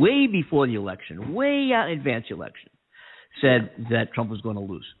poll, way before the election, way out in advance of the election, said that Trump was going to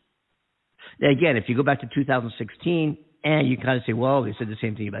lose. Now, again, if you go back to 2016, and you kind of say, well, they said the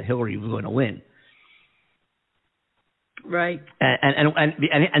same thing about Hillary, who was going to win. Right.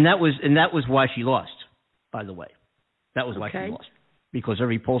 And that was why she lost, by the way. That was why she lost. Because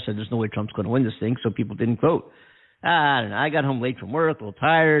every poll said there's no way Trump's going to win this thing, so people didn't vote. I don't know. I got home late from work, a little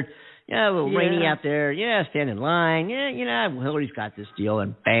tired. A little rainy out there. Stand in line. Hillary's got this deal,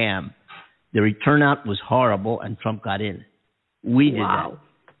 and bam. The turnout was horrible, and Trump got in. We did that.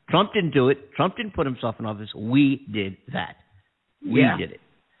 Trump didn't do it. Trump didn't put himself in office. We did that. We did it.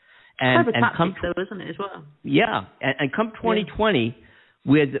 And come, though, isn't it, as well? Yeah. And come 2020,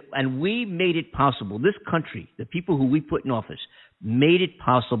 And we made it possible. This country, the people who we put in office, made it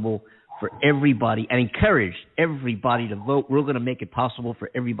possible for everybody and encouraged everybody to vote. We're going to make it possible for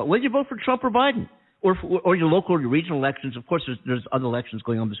everybody. Whether you vote for Trump or Biden, or your local or your regional elections. Of course, there's other elections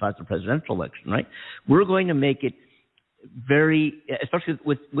going on besides the presidential election, right? We're going to make it very, especially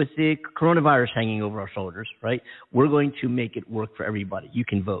with the coronavirus hanging over our shoulders, right? We're going to make it work for everybody. You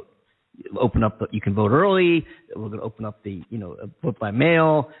can vote. You can vote early. We're going to open up the, vote by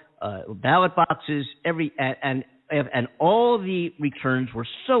mail, ballot boxes, and all the returns were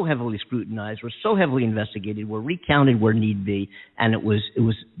so heavily scrutinized, were so heavily investigated, were recounted where need be, and it was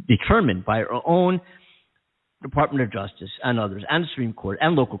determined by our own Department of Justice and others, and the Supreme Court,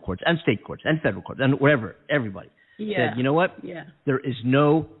 and local courts, and state courts, and federal courts, and wherever, everybody said, you know what? Yeah. There is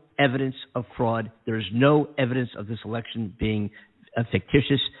no evidence of fraud. There is no evidence of this election being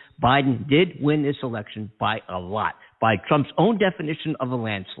fictitious. Biden did win this election by a lot, by Trump's own definition of a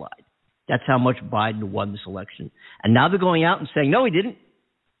landslide. That's how much Biden won this election. And now they're going out and saying, no, he didn't.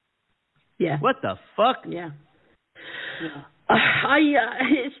 Yeah. What the fuck? Yeah.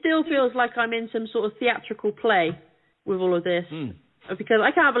 It still feels like I'm in some sort of theatrical play with all of this. Because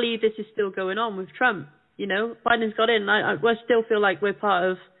I can't believe this is still going on with Trump. Biden's got in. I still feel like we're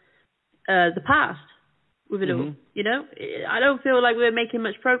part of the past with it all. I don't feel like we're making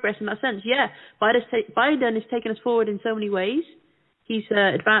much progress in that sense. Yeah, Biden has taken us forward in so many ways. He's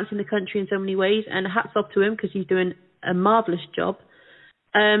advancing the country in so many ways, and hats off to him because he's doing a marvelous job.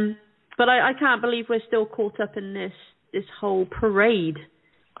 But I can't believe we're still caught up in this whole parade.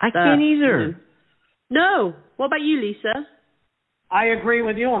 I can't either. No. What about you, Lisa? I agree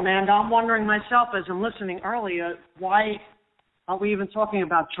with you, Amanda. I'm wondering myself, as I'm listening earlier, why are we even talking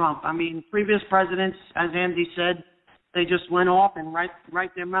about Trump? I mean, previous presidents, as Andy said, they just went off and write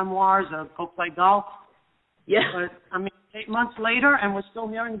their memoirs or go play golf. Yeah. But, 8 months later, and we're still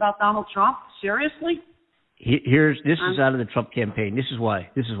hearing about Donald Trump? Seriously? This is out of the Trump campaign. This is why.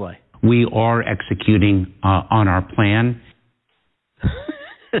 We are executing on our plan.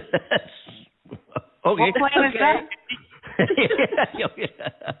 Okay. What plan is that? I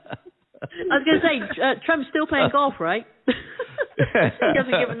was going to say, Trump's still playing golf, right? He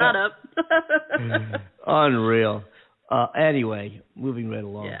hasn't given that up. Unreal. Anyway, moving right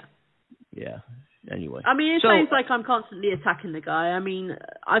along. Yeah. Anyway. It sounds like I'm constantly attacking the guy.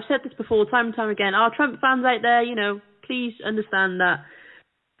 I've said this before time and time again. Our Trump fans out there, please understand that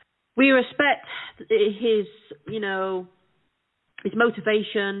we respect his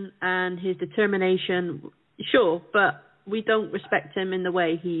motivation and his determination, sure, but we don't respect him in the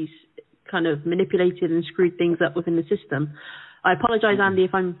way he's kind of manipulated and screwed things up within the system. I apologize, Andy,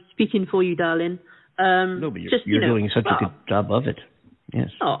 if I'm speaking for you, darling. No, but you're doing such a good job of it. Yes.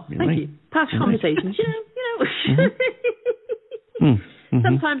 Oh, thank you. Past conversations,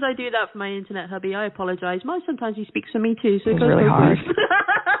 Sometimes I do that for my internet hubby. I apologize. Sometimes he speaks for me too, so it goes really hard.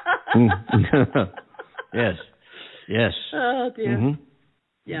 Yes. Oh dear.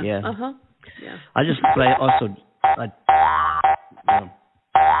 Yeah. Yeah.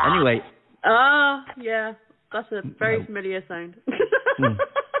 Anyway. Yeah. That's a very familiar sound.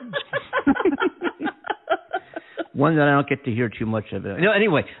 One that I don't get to hear too much of it. No,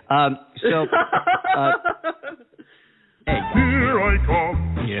 anyway, hey. Here I come,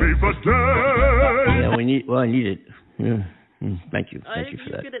 save the day. Yeah, I need it. Yeah. Thank you for that.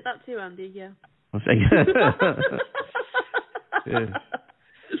 You're good at that too, Andy, yeah. Well, thank you. Yeah.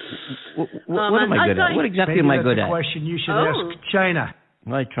 What am I good at? What exactly am I good at? That's a question you should ask China.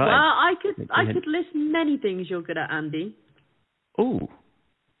 I tried. Well, I could list many things you're good at, Andy. Ooh.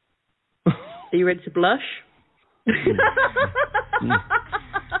 Are you ready to blush?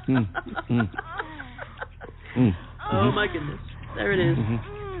 Oh my goodness. There it is.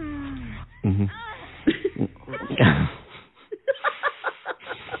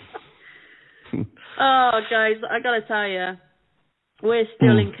 Oh, guys, I gotta tell you, we're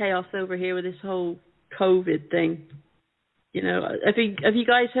still in chaos over here with this whole COVID thing. Have you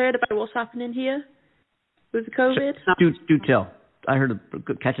guys heard about what's happening here with the COVID? Do tell. I heard.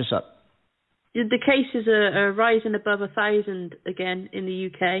 Catch us up. The cases are rising above 1,000 again in the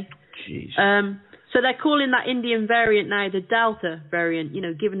UK. Jeez. So they're calling that Indian variant now the Delta variant,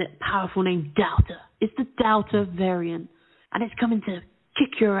 giving it a powerful name, Delta. It's the Delta variant, and it's coming to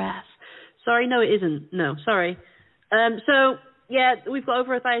kick your ass. Sorry, no, it isn't. No, sorry. So, yeah, we've got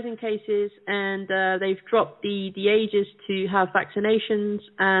over 1,000 cases, and they've dropped the ages to have vaccinations,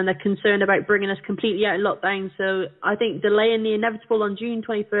 and they're concerned about bringing us completely out of lockdown. So I think delaying the inevitable on June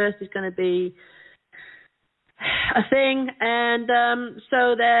 21st is going to be a thing, and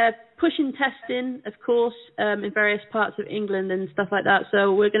so they're pushing testing, of course, in various parts of England and stuff like that.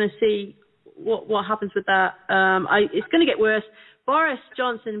 So we're going to see what happens with that. It's going to get worse. Boris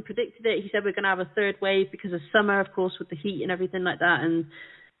Johnson predicted it. He said we're going to have a third wave because of summer, of course, with the heat and everything like that. And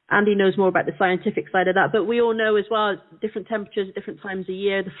Andy knows more about the scientific side of that. But we all know as well, different temperatures at different times of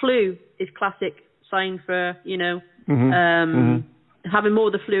year. The flu is classic sign for, having more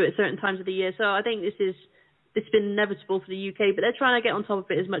of the flu at certain times of the year. So I think it's been inevitable for the UK, but they're trying to get on top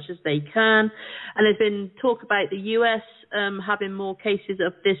of it as much as they can. And there's been talk about the US having more cases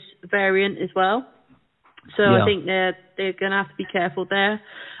of this variant as well. So I think they're going to have to be careful there.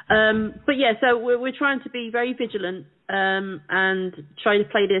 But yeah, so we're trying to be very vigilant and try to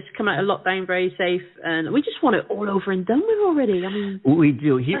play this, come out of lockdown very safe. And we just want it all over and done with already. I mean, we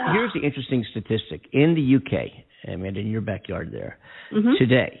do. Here's the interesting statistic. In the UK, and in your backyard there,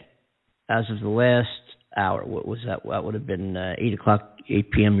 today, as of the last hour, what was that? That would have been 8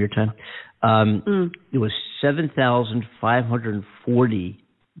 p.m. your time. There was 7,540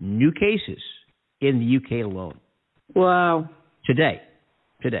 new cases in the UK alone. Wow. Today.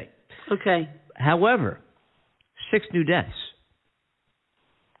 Okay. However, 6 new deaths.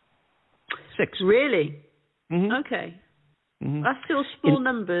 6. Really? Okay. That's still small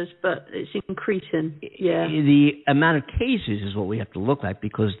numbers, but it's increasing. Yeah. The amount of cases is what we have to look at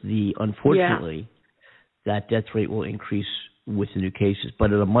because unfortunately, that death rate will increase with the new cases,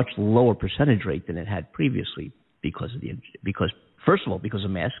 but at a much lower percentage rate than it had previously because first of all, because of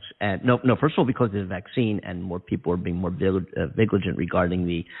masks, and first of all, because of the vaccine, and more people are being more vigilant regarding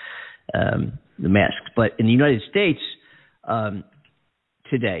the masks. But in the United States,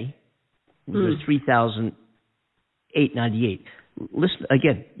 today, there's 3,898. Listen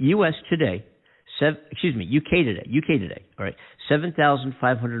again, U.S. today, UK today. All right,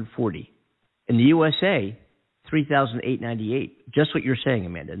 7,540. In the USA, 3,898. Just what you're saying,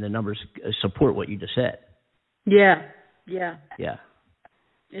 Amanda, and the numbers support what you just said. Yeah.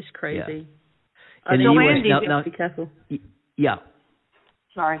 It's crazy. In the US, now, be careful. Yeah.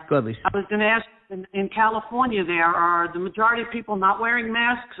 Sorry. Go ahead, Lisa. I was going to ask, in California there, are the majority of people not wearing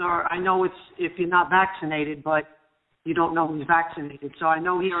masks? Or I know it's if you're not vaccinated, but you don't know who's vaccinated. So I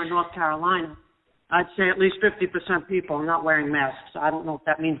know here in North Carolina, I'd say at least 50% people are not wearing masks. I don't know if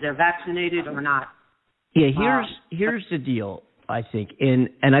that means they're vaccinated or not. Yeah, here's the deal, I think. And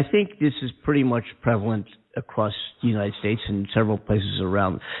I think this is pretty much prevalent across the United States and several places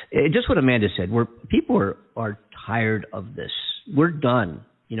around. Just what Amanda said, people are tired of this. We're done.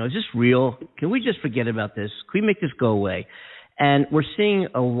 Is this real? Can we just forget about this? Can we make this go away? And we're seeing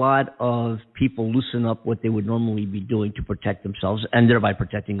a lot of people loosen up what they would normally be doing to protect themselves and thereby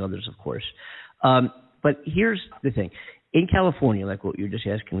protecting others, of course. But here's the thing. In California, like what you were just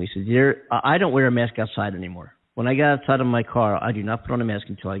asking, Lisa, I don't wear a mask outside anymore. When I get outside of my car, I do not put on a mask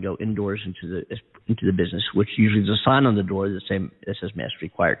until I go indoors into the business, which usually is a sign on the door that says mask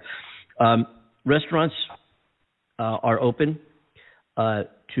required. Restaurants are open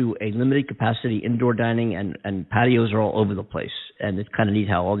to a limited capacity indoor dining, and patios are all over the place. And it's kind of neat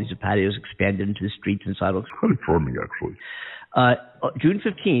how all these patios expanded into the streets and sidewalks. Kind of charming, actually. June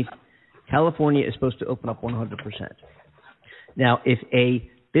 15th, California is supposed to open up 100%. Now, if a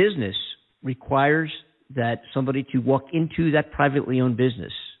business requires that somebody to walk into that privately owned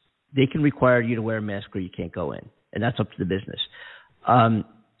business, they can require you to wear a mask or you can't go in, and that's up to the business. I'm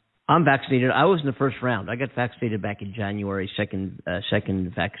vaccinated. I was in the first round. I got vaccinated back in January, second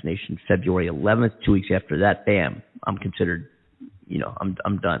vaccination February 11th. 2 weeks after that, bam, I'm considered,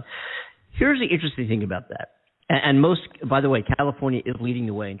 I'm done. Here's the interesting thing about that. And by the way, California is leading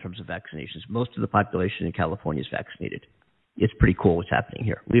the way in terms of vaccinations. Most of the population in California is vaccinated. It's pretty cool what's happening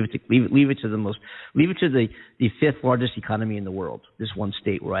here. Leave it to the fifth largest economy in the world, this one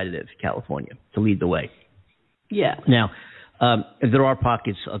state where I live, California, to lead the way. Yeah. Now, there are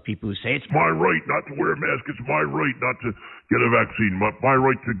pockets of people who say it's my right not to wear a mask. It's my right not to get a vaccine. My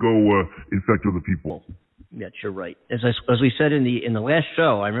right to go infect other people. Yes, you're right. As we said in the last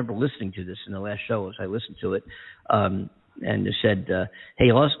show, I remember listening to this in the last show as I listened to it, and it said,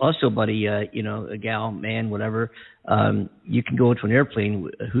 "Hey, also, buddy, a gal, man, whatever, you can go into an airplane.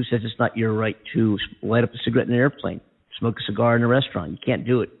 Who says it's not your right to light up a cigarette in an airplane, smoke a cigar in a restaurant? You can't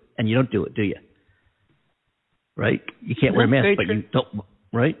do it, and you don't do it, do you? Right? You can't wear a mask, but you don't.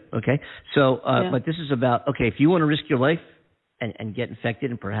 Right? Okay. So, but this is about if you want to risk your life and get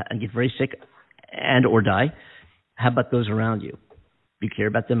infected and get very sick and or die, how about those around you? Do you care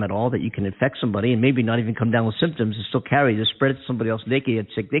about them at all, that you can infect somebody and maybe not even come down with symptoms and still carry this, spread it to somebody else, and they could get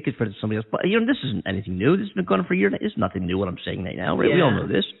sick, they could spread it to somebody else. But, this isn't anything new. This has been going on for years. It's nothing new what I'm saying right now. Right? Yeah. We all know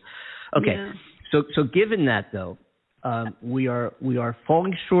this. Okay. Yeah. So given that, though, we are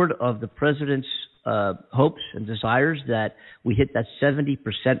falling short of the president's hopes and desires that we hit that 70%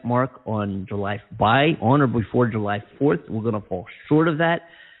 mark on or before July 4th. We're going to fall short of that.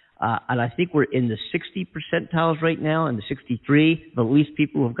 And I think we're in the 60 percentiles right now, and the 63, but at least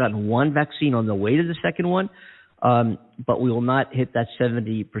people who have gotten one vaccine on the way to the second one. But we will not hit that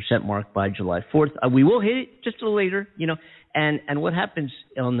 70% mark by July 4th. We will hit it just a little later, And what happens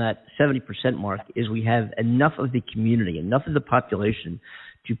on that 70% mark is we have enough of the community, enough of the population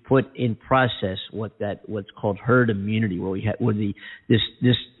to put in process what's called herd immunity, where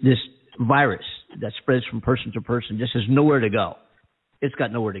this virus that spreads from person to person just has nowhere to go. It's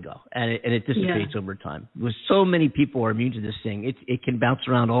got nowhere to go, and it dissipates over time. With so many people are immune to this thing, it can bounce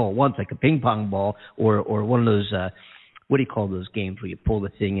around all at once like a ping pong ball or one of those. What do you call those games where you pull the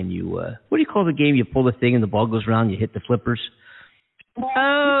thing and you? What do you call the game? You pull the thing and the ball goes around. You hit the flippers.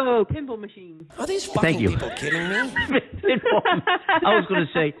 Oh, pinball machine. Are these fucking people kidding me? I was going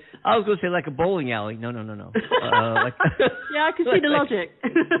to say like a bowling alley. No. Yeah, I can see the logic.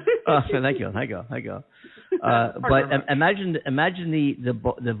 Thank you. But imagine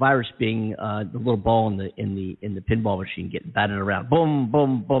the virus being the little ball in the pinball machine getting batted around. Boom,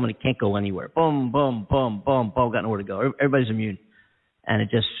 boom, boom, and it can't go anywhere. Boom, boom, boom, boom, boom, got nowhere to go. Everybody's immune, and it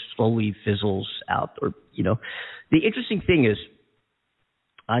just slowly fizzles out. Or the interesting thing is,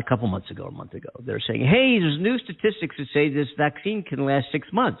 a month ago, they're saying, hey, there's new statistics that say this vaccine can last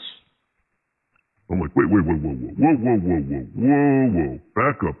 6 months. I'm like, wait, whoa.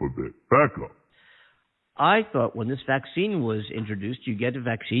 Back up a bit. I thought when this vaccine was introduced, you get a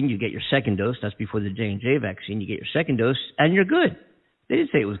vaccine, you get your second dose. That's before the J&J vaccine. You get your second dose, and you're good. They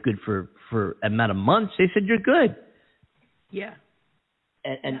didn't say it was good for a amount of months. They said you're good. Yeah.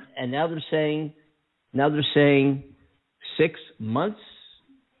 And now they're saying 6 months.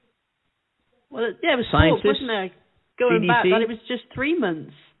 Well, yeah, it was scientists, wasn't there? Going CDC. back, that it was just 3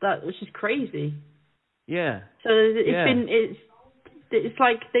 months. Which is crazy. Yeah. So it's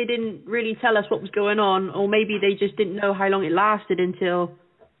like they didn't really tell us what was going on, or maybe they just didn't know how long it lasted until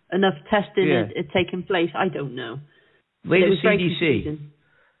enough testing had taken place. I don't know. Latest CDC,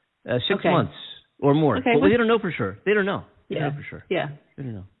 6 months or more. Okay, well, they don't know for sure. They don't know. Yeah. They don't know for sure. Yeah. They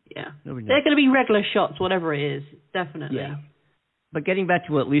don't know. Yeah. Nobody knows. They're going to be regular shots, whatever it is, definitely. Yeah. But getting back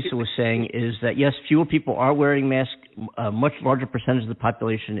to what Lisa was saying is that, yes, fewer people are wearing masks. A much larger percentage of the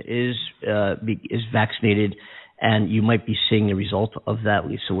population is vaccinated, and you might be seeing the result of that,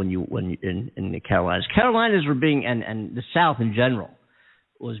 Lisa, when you in the Carolinas. Carolinas were being, and the South in general,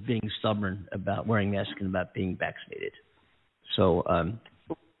 was being stubborn about wearing masks and about being vaccinated. So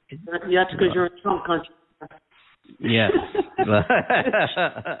that's because you're in Trump country. Yeah.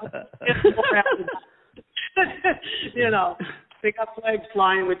 They got flags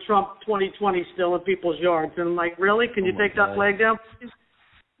flying with Trump 2020 still in people's yards. And I'm like, really? Can you take that flag down, please?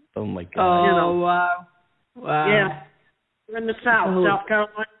 Oh, my God. Oh, wow. Yeah. We're in the South. South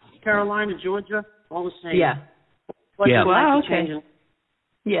Carolina, Georgia, all the same. Yeah. Wow, okay.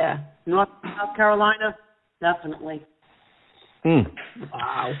 Yeah. North South Carolina, definitely.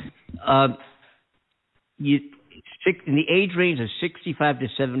 Wow. In the age range of 65 to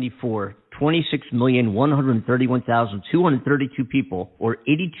 74, 26,131,232 people, or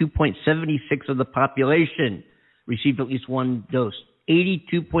 82.76% of the population, received at least one dose.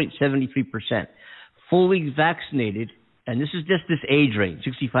 82.73%. Fully vaccinated, and this is just this age range,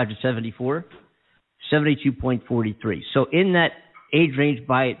 65 to 74, 72.43%. So in that age range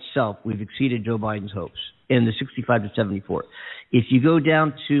by itself, we've exceeded Joe Biden's hopes in the 65 to 74. If you go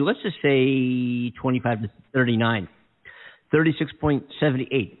down to, let's just say 25 to 39,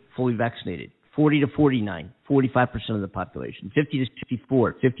 36.78 fully vaccinated. 40 to 49, 45% of the population. 50 to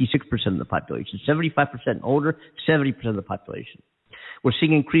 54, 56% of the population. 75% older, 70% of the population. We're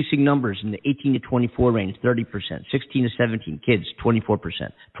seeing increasing numbers in the 18 to 24 range, 30%. 16 to 17 kids, 24%.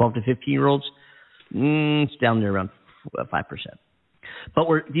 12 to 15-year-olds, it's down there around 5%. But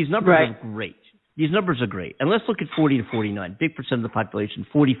these numbers are great. These numbers are great. And let's look at 40 to 49, big percent of the population,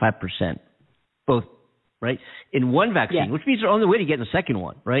 45%, both, right? In one vaccine, which means they're on the way to getting the second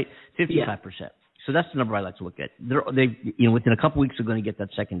one, right? 55%. So that's the number I like to look at. They within a couple weeks, they're going to get that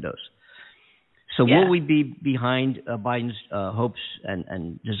second dose. So will we be behind Biden's hopes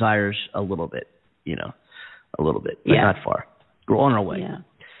and desires a little bit, a little bit, but not far. We're on our way. Yeah.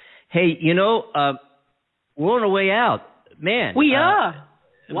 Hey, we're on our way out. Man. We are.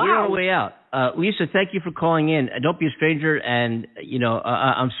 Wow. We're on our way out. Lisa, thank you for calling in. Don't be a stranger. And,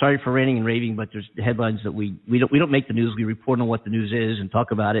 I'm sorry for ranting and raving, but there's headlines that we don't make the news. We report on what the news is and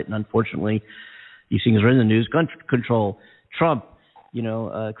talk about it. And unfortunately, these things are in the news. Gun control, Trump,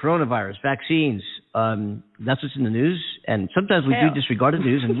 coronavirus, vaccines. That's what's in the news. And sometimes we do disregard the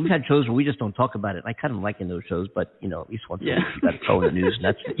news, and we've had shows where we just don't talk about it. I kind of like in those shows, but, at least once a week you got to throw in the news. And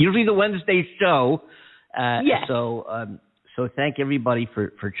that's usually the Wednesday show. So thank everybody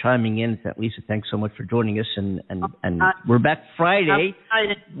for chiming in. Lisa, thanks so much for joining us. And we're back Friday.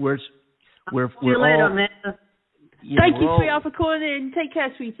 We're See you later, man. Thank you, sweetheart, for calling in. Take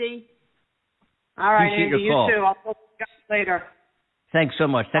care, sweetie. All right, Andy, you too. I'll talk to you guys later. Thanks so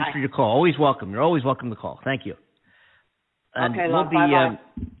much. Thanks for your call. Always welcome. You're always welcome to call. Thank you. And okay, we'll love. Bye-bye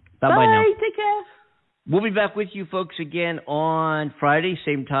now. Take care. We'll be back with you folks again on Friday,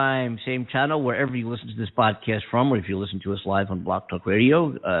 same time, same channel, wherever you listen to this podcast from, or if you listen to us live on Blog Talk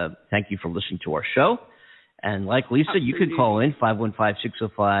Radio. Thank you for listening to our show. And like Lisa, you can call in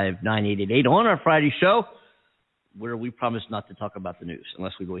 515-605-9888 on our Friday show, where we promise not to talk about the news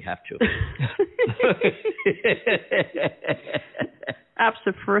unless we really have to.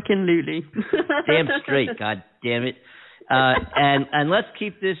 Abso-frickin-lutely. Damn straight, God damn it. And let's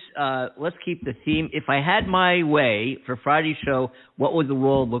keep this. Let's keep the theme. If I had my way for Friday's show, what would the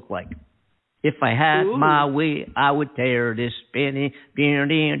world look like? If I had my way, I would tear this. Hey,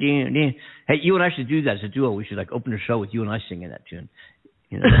 you and I should do that as a duo. We should open the show with you and I singing that tune.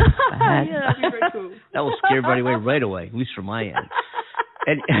 Yeah, that'd be very cool. That will scare everybody away right away, at least from my end.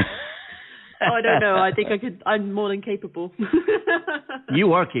 And, I don't know. I think I could. I'm more than capable.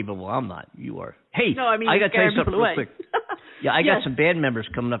 You are capable. I'm not. You are. Hey, no, I mean, I got to tell you something real away. quick. Yeah, I got some band members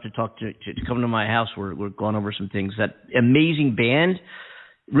coming up to talk to come to my house. We're going over some things. That amazing band.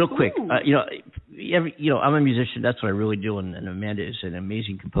 Real quick, I'm a musician. That's what I really do, and Amanda is an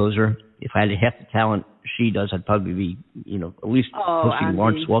amazing composer. If I had half the talent she does, I'd probably be, at least hosting Andy.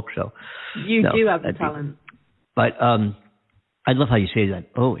 Lawrence Welk show. You do have the talent. But I love how you say that.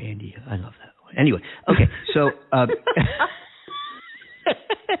 Oh, Andy, I love that. Anyway, okay, so.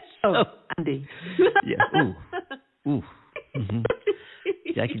 Andy. Yeah. Ooh. Mm-hmm.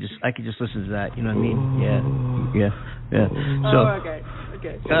 Yeah, I could just listen to that. You know what I mean? Yeah. So.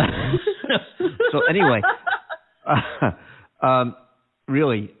 Okay. So anyway,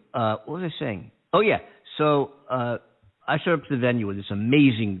 really, what was I saying? Oh yeah. So I showed up to the venue where this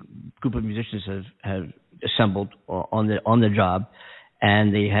amazing group of musicians have assembled on the job,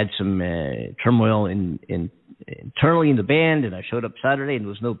 and they had some turmoil internally in the band. And I showed up Saturday, and there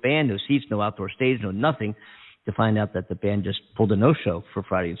was no band, no seats, no outdoor stage, no nothing. To find out that the band just pulled a no-show for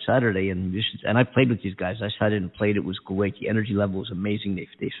Friday and Saturday, and I played with these guys. I sat in and played. It was great. The energy level was amazing.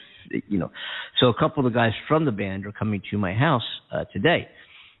 They So a couple of the guys from the band are coming to my house today,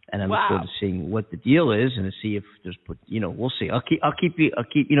 and I'm looking forward to seeing what the deal is and to see if there's, we'll see. I'll keep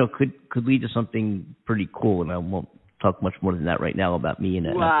could lead to something pretty cool, and I won't talk much more than that right now about me and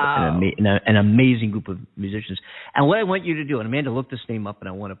an amazing group of musicians. And what I want you to do, and Amanda looked this name up, and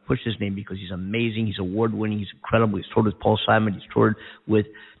I want to push his name because he's amazing. He's award-winning. He's incredible. He's toured with Paul Simon. He's toured with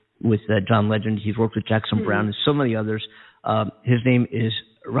John Legend. He's worked with Jackson Browne and so many others. His name is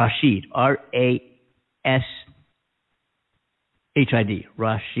Rashid, R-A-S-H-I-D,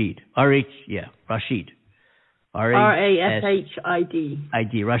 Rashid. Rashid. R-A-S-H-I-D.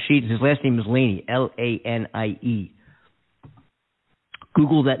 I-D, Rashid. His last name is Laney, L-A-N-I-E.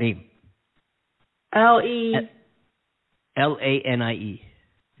 Google that name. L-E... L-A-N-I-E.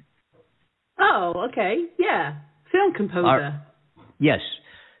 Oh, okay. Yeah. Film composer. Yes.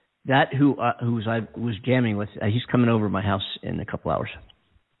 That who I was jamming with, he's coming over to my house in a couple hours.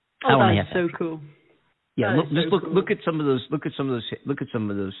 Oh, that's so cool. Yeah, look at some of those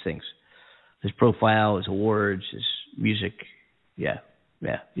things. His profile, his awards, his music. Yeah.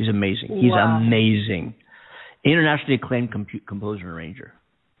 He's amazing. He's amazing. Internationally acclaimed composer and arranger.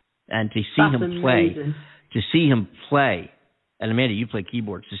 And to see him play, and Amanda, you play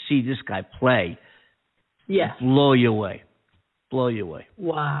keyboards, to see this guy play, blow you away.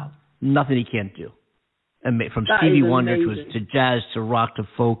 Wow. Nothing he can't do. And from Stevie Wonder to jazz to rock to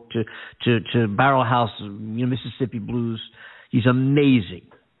folk to barrel house, Mississippi blues. He's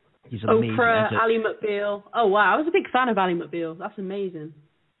amazing. Oprah, Ally McBeal. Oh, wow. I was a big fan of Ally McBeal. That's amazing.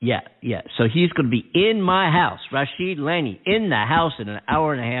 Yeah. So he's going to be in my house, Rashid Laney, in the house in an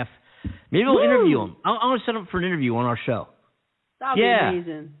hour and a half. Maybe we'll interview him. I'm going to set up for an interview on our show. That would be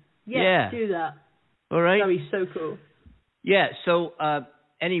amazing. Yeah, do that. All right. That would be so cool. Yeah, so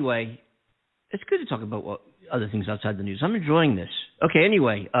anyway, it's good to talk about other things outside the news. I'm enjoying this. Okay,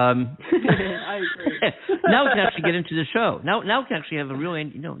 anyway. I agree. Now we can actually get into the show. Now we can actually have a real,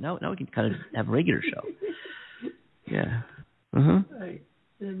 now we can kind of have a regular show. Yeah. Right.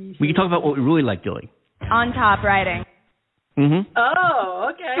 We can talk about what we really like doing. On top writing.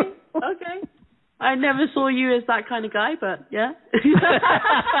 Oh, okay. I never saw you as that kind of guy, but yeah.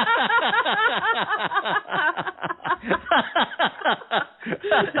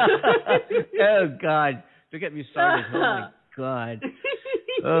 Oh God! Don't get me started. Oh my God!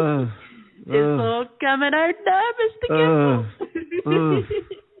 It's all coming out nervous together.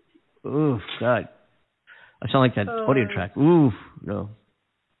 Oh God! I sound like that audio track. Ooh, no.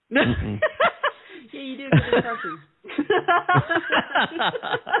 Yeah, you do a good impression.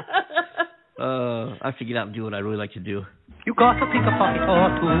 I have to get out and do what I really like to do. You got to think about it all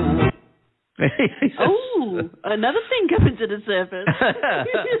too. Oh, another thing coming to the surface.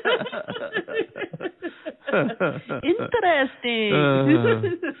 Interesting.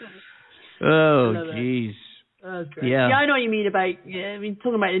 Oh, jeez. That's great. Yeah, I know what you mean about. Yeah, I mean,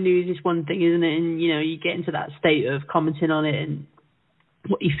 talking about the news is one thing, isn't it? And you get into that state of commenting on it and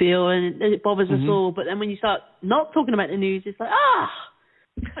what you feel, and it bothers us all. But then when you start not talking about the news, it's like,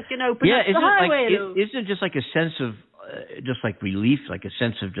 I can open up the highway. Isn't it just like a sense of just like relief, like a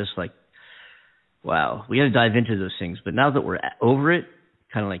sense of just like, wow, we got to dive into those things. But now that we're over it,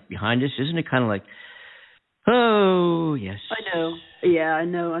 kind of like behind us, isn't it kind of like, oh, yes. I know. Yeah, I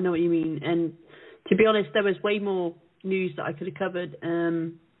know what you mean. And to be honest, there was way more news that I could have covered.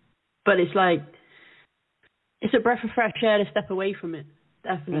 But it's like, it's a breath of fresh air to step away from it,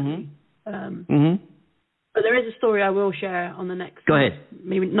 definitely. But there is a story I will share on the next. Go ahead.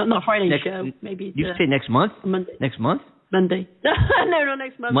 Maybe not Friday's show. Maybe you say next month. Monday. Next month. Monday. No, not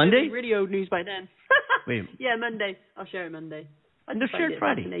next month. Monday. It'll be really old news by then. Wait. Yeah, Monday. I'll share it Monday. No, share it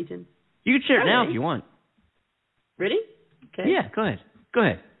Friday. You can share it now if you want. Really? Okay. Yeah, go ahead.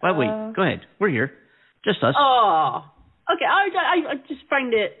 Why wait? Go ahead. We're here. Just us. Oh. Okay. I just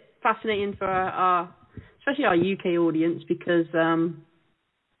find it fascinating for especially our UK audience, because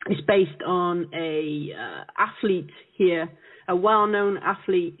it's based on a athlete here, a well-known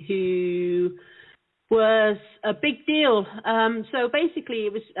athlete who was a big deal. So basically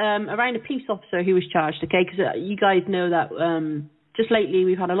it was around a police officer who was charged, okay, because you guys know that just lately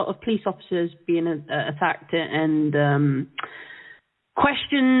we've had a lot of police officers being attacked and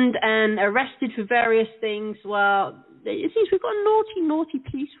questioned and arrested for various things. Well, it seems we've got a naughty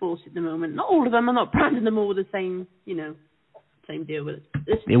police force at the moment. Not all of them. I'm not branding them all with the same, same deal with it.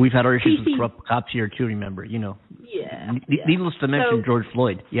 Yeah, we've had our issues with corrupt cops here too, remember, Yeah. Needless to mention George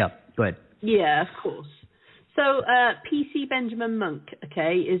Floyd. Yeah, go ahead. Yeah, of course. So, PC Benjamin Monk,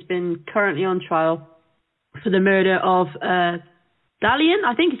 okay, has been currently on trial for the murder of Dalian.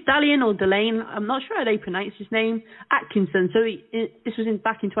 I think it's Dalian or Delane. I'm not sure how they pronounce his name. Atkinson. So this was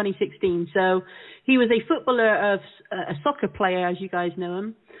back in 2016. So he was a footballer, a soccer player, as you guys know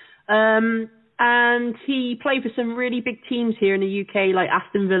him. And he played for some really big teams here in the UK, like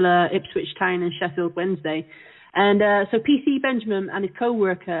Aston Villa, Ipswich Town, and Sheffield Wednesday. And so PC Benjamin and his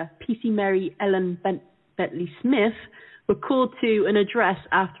co-worker, PC Mary Ellen Bentley Smith, were called to an address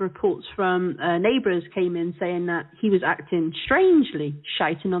after reports from neighbours came in saying that he was acting strangely,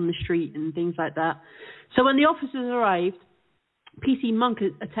 shouting on the street and things like that. So when the officers arrived, PC Monk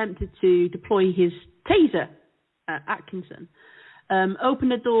attempted to deploy his taser at Atkinson,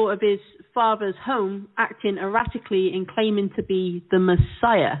 opened the door of his father's home, acting erratically and claiming to be the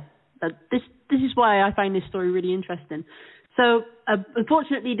Messiah. This is why I find this story really interesting. So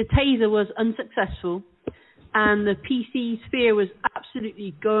unfortunately, the taser was unsuccessful, and the PC's fear was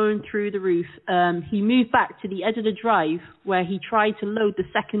absolutely going through the roof. He moved back to the edge of the drive where he tried to load the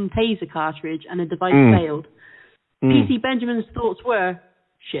second taser cartridge, and the device failed. PC Benjamin's thoughts were,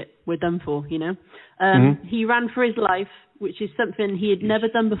 shit, we're done for, He ran for his life, which is something he had never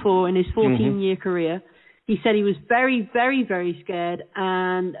done before in his 14-year career. He said he was very, very, very scared,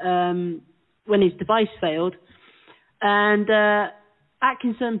 and when his device failed. And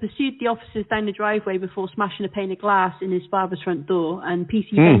Atkinson pursued the officers down the driveway before smashing a pane of glass in his father's front door. And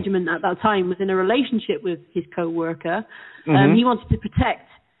PC Benjamin at that time was in a relationship with his co-worker. He wanted to protect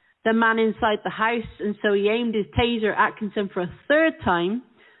the man inside the house, and so he aimed his taser at Atkinson for a third time.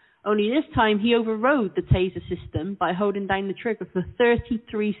 Only this time he overrode the taser system by holding down the trigger for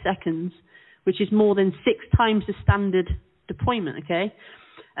 33 seconds, which is more than 6 times the standard deployment, okay?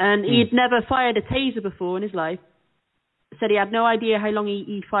 And he had never fired a taser before in his life. Said he had no idea how long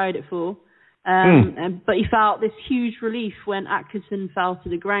he fired it for. But he felt this huge relief when Atkinson fell to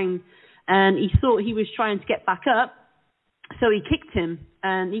the ground. And he thought he was trying to get back up, so he kicked him.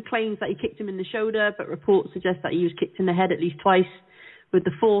 And he claims that he kicked him in the shoulder, but reports suggest that he was kicked in the head at least twice, with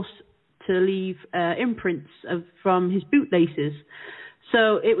the force to leave imprints from his bootlaces.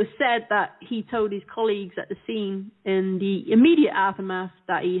 So it was said that he told his colleagues at the scene in the immediate aftermath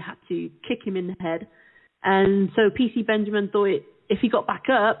that he had to kick him in the head. And so PC Benjamin thought if he got back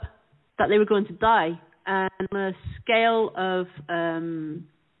up, that they were going to die. And on a scale of,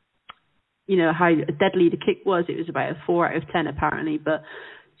 how deadly the kick was, it was about a 4 out of 10 apparently. But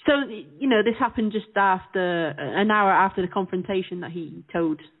so, this happened just after, an hour after the confrontation that he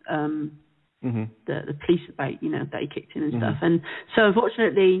told the police about, that he kicked him and stuff. And so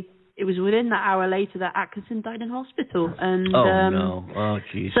unfortunately, it was within that hour later that Atkinson died in hospital. And no. Oh,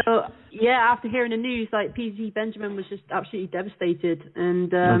 jeez. So, after hearing the news, like, P.Z. Benjamin was just absolutely devastated.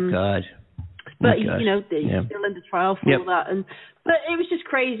 And oh, God. But he's still in the trial for all that, but it was just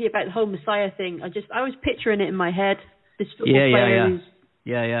crazy about the whole Messiah thing. I was picturing it in my head. This football player who's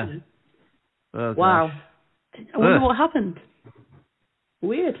Oh, wow. Gosh. I wonder what happened.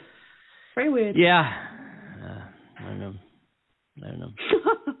 Weird, very weird. Yeah, I don't know.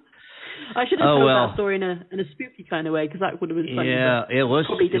 I should have told that story in a spooky kind of way, because that would have been funny. Yeah, it was.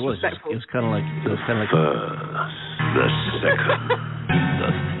 Probably it was kind of like. The second,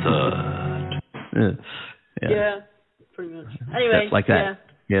 the third. Yeah, pretty much. Anyway, like that.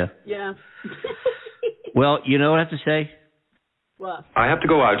 Yeah. Well, you know what I have to say? What? I have to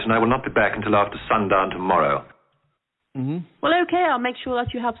go out, and I will not be back until after sundown tomorrow. Well, okay, I'll make sure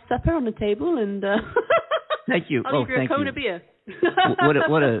that you have supper on the table, and thank you. I'll give you a cone you. of beer.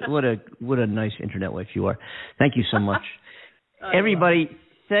 what a nice internet wife you are. Thank you so much. Everybody,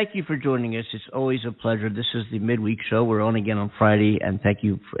 thank you for joining us. It's always a pleasure. This is the midweek show. We're on again on Friday, and thank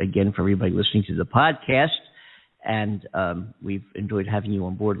you again for everybody listening to the podcast. And we've enjoyed having you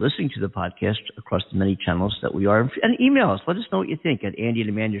on board listening to the podcast across the many channels that we are. And email us. Let us know what you think at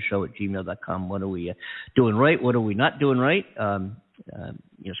andyandamandashow@gmail.com. What are we doing right? What are we not doing right?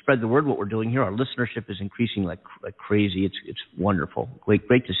 Spread the word what we're doing here. Our listenership is increasing like crazy. It's wonderful. Great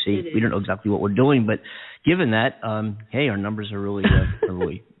to see. We don't know exactly what we're doing, but given that, our numbers are really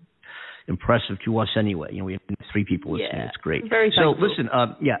really impressive to us anyway. We have 3 people listening. It's great. Very thankful. So listen,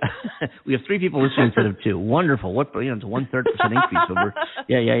 we have 3 people listening instead of 2. Wonderful. What it's a 1/3% increase over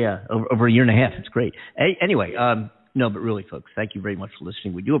over a year and a half. It's great. Anyway, no, but really, folks, thank you very much for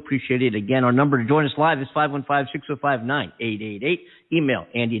listening. We do appreciate it. Again, our number to join us live is 515-605-9888. Email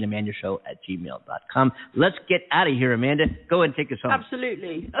andyandamandashow@gmail.com. Let's get out of here, Amanda. Go ahead and take us home.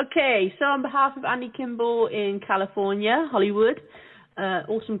 Absolutely. Okay, so on behalf of Andy Kimbel in California, Hollywood,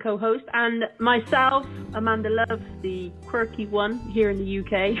 awesome co-host, and myself, Amanda Love, the quirky one here in the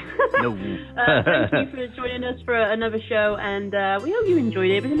UK. Thank you for joining us for another show, and we hope you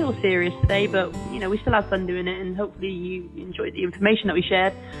enjoyed it. It was a little serious today, but we still had fun doing it, and hopefully you enjoyed the information that we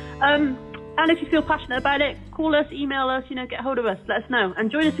shared. And if you feel passionate about it, call us, email us, get a hold of us, let us know.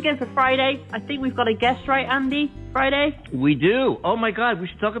 And join us again for Friday. I think we've got a guest, right, Andy? Friday? We do. Oh, my God, we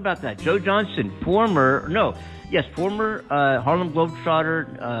should talk about that. Joe Johnson, former Harlem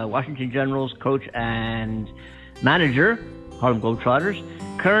Globetrotter, Washington Generals coach and manager, Harlem Globetrotters,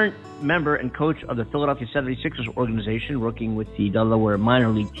 current member and coach of the Philadelphia 76ers organization, working with the Delaware minor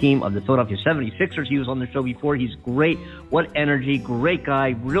league team of the Philadelphia 76ers. He was on the show before. He's great. What energy. Great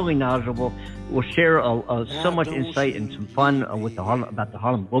guy. Really knowledgeable. We'll share so much insight and some fun about the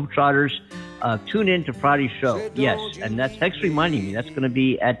Harlem Globetrotters. Tune in to Friday's show. Yes, and that's actually reminding me. That's going to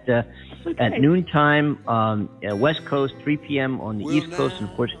be at noontime West Coast, 3 p.m. on the East Coast, and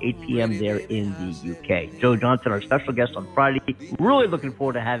of course 8 p.m. there in the UK. Joe Johnson, our special guest on Friday. Really looking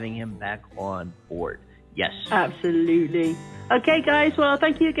forward to having him back on board. Yes. Absolutely. Okay, guys. Well,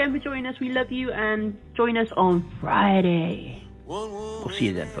 thank you again for joining us. We love you, and join us on Friday. We'll see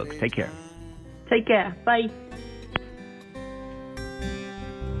you then, folks. Take care. Take care. Bye.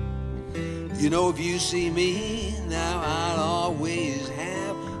 If you see me now, I'll always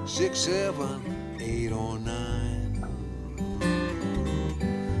have 6, 7, 8, or 9.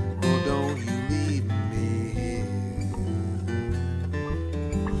 Oh, don't you leave me here.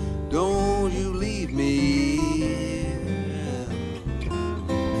 Don't you leave me here.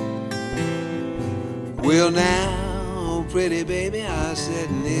 Well, now, pretty baby, I said,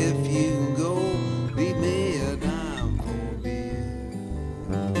 and if you go, leave me a dime for beer.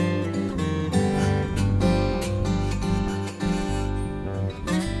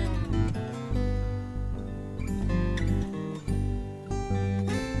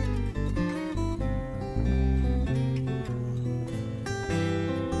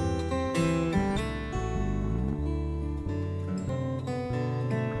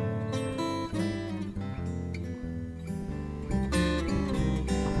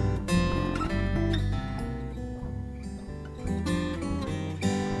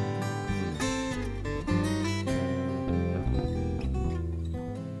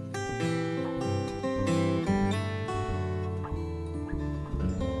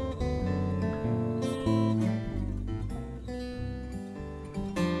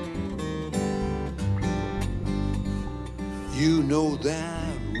 know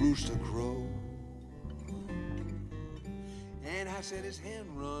that rooster crow? And I said his hen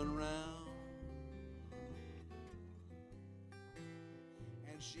run round.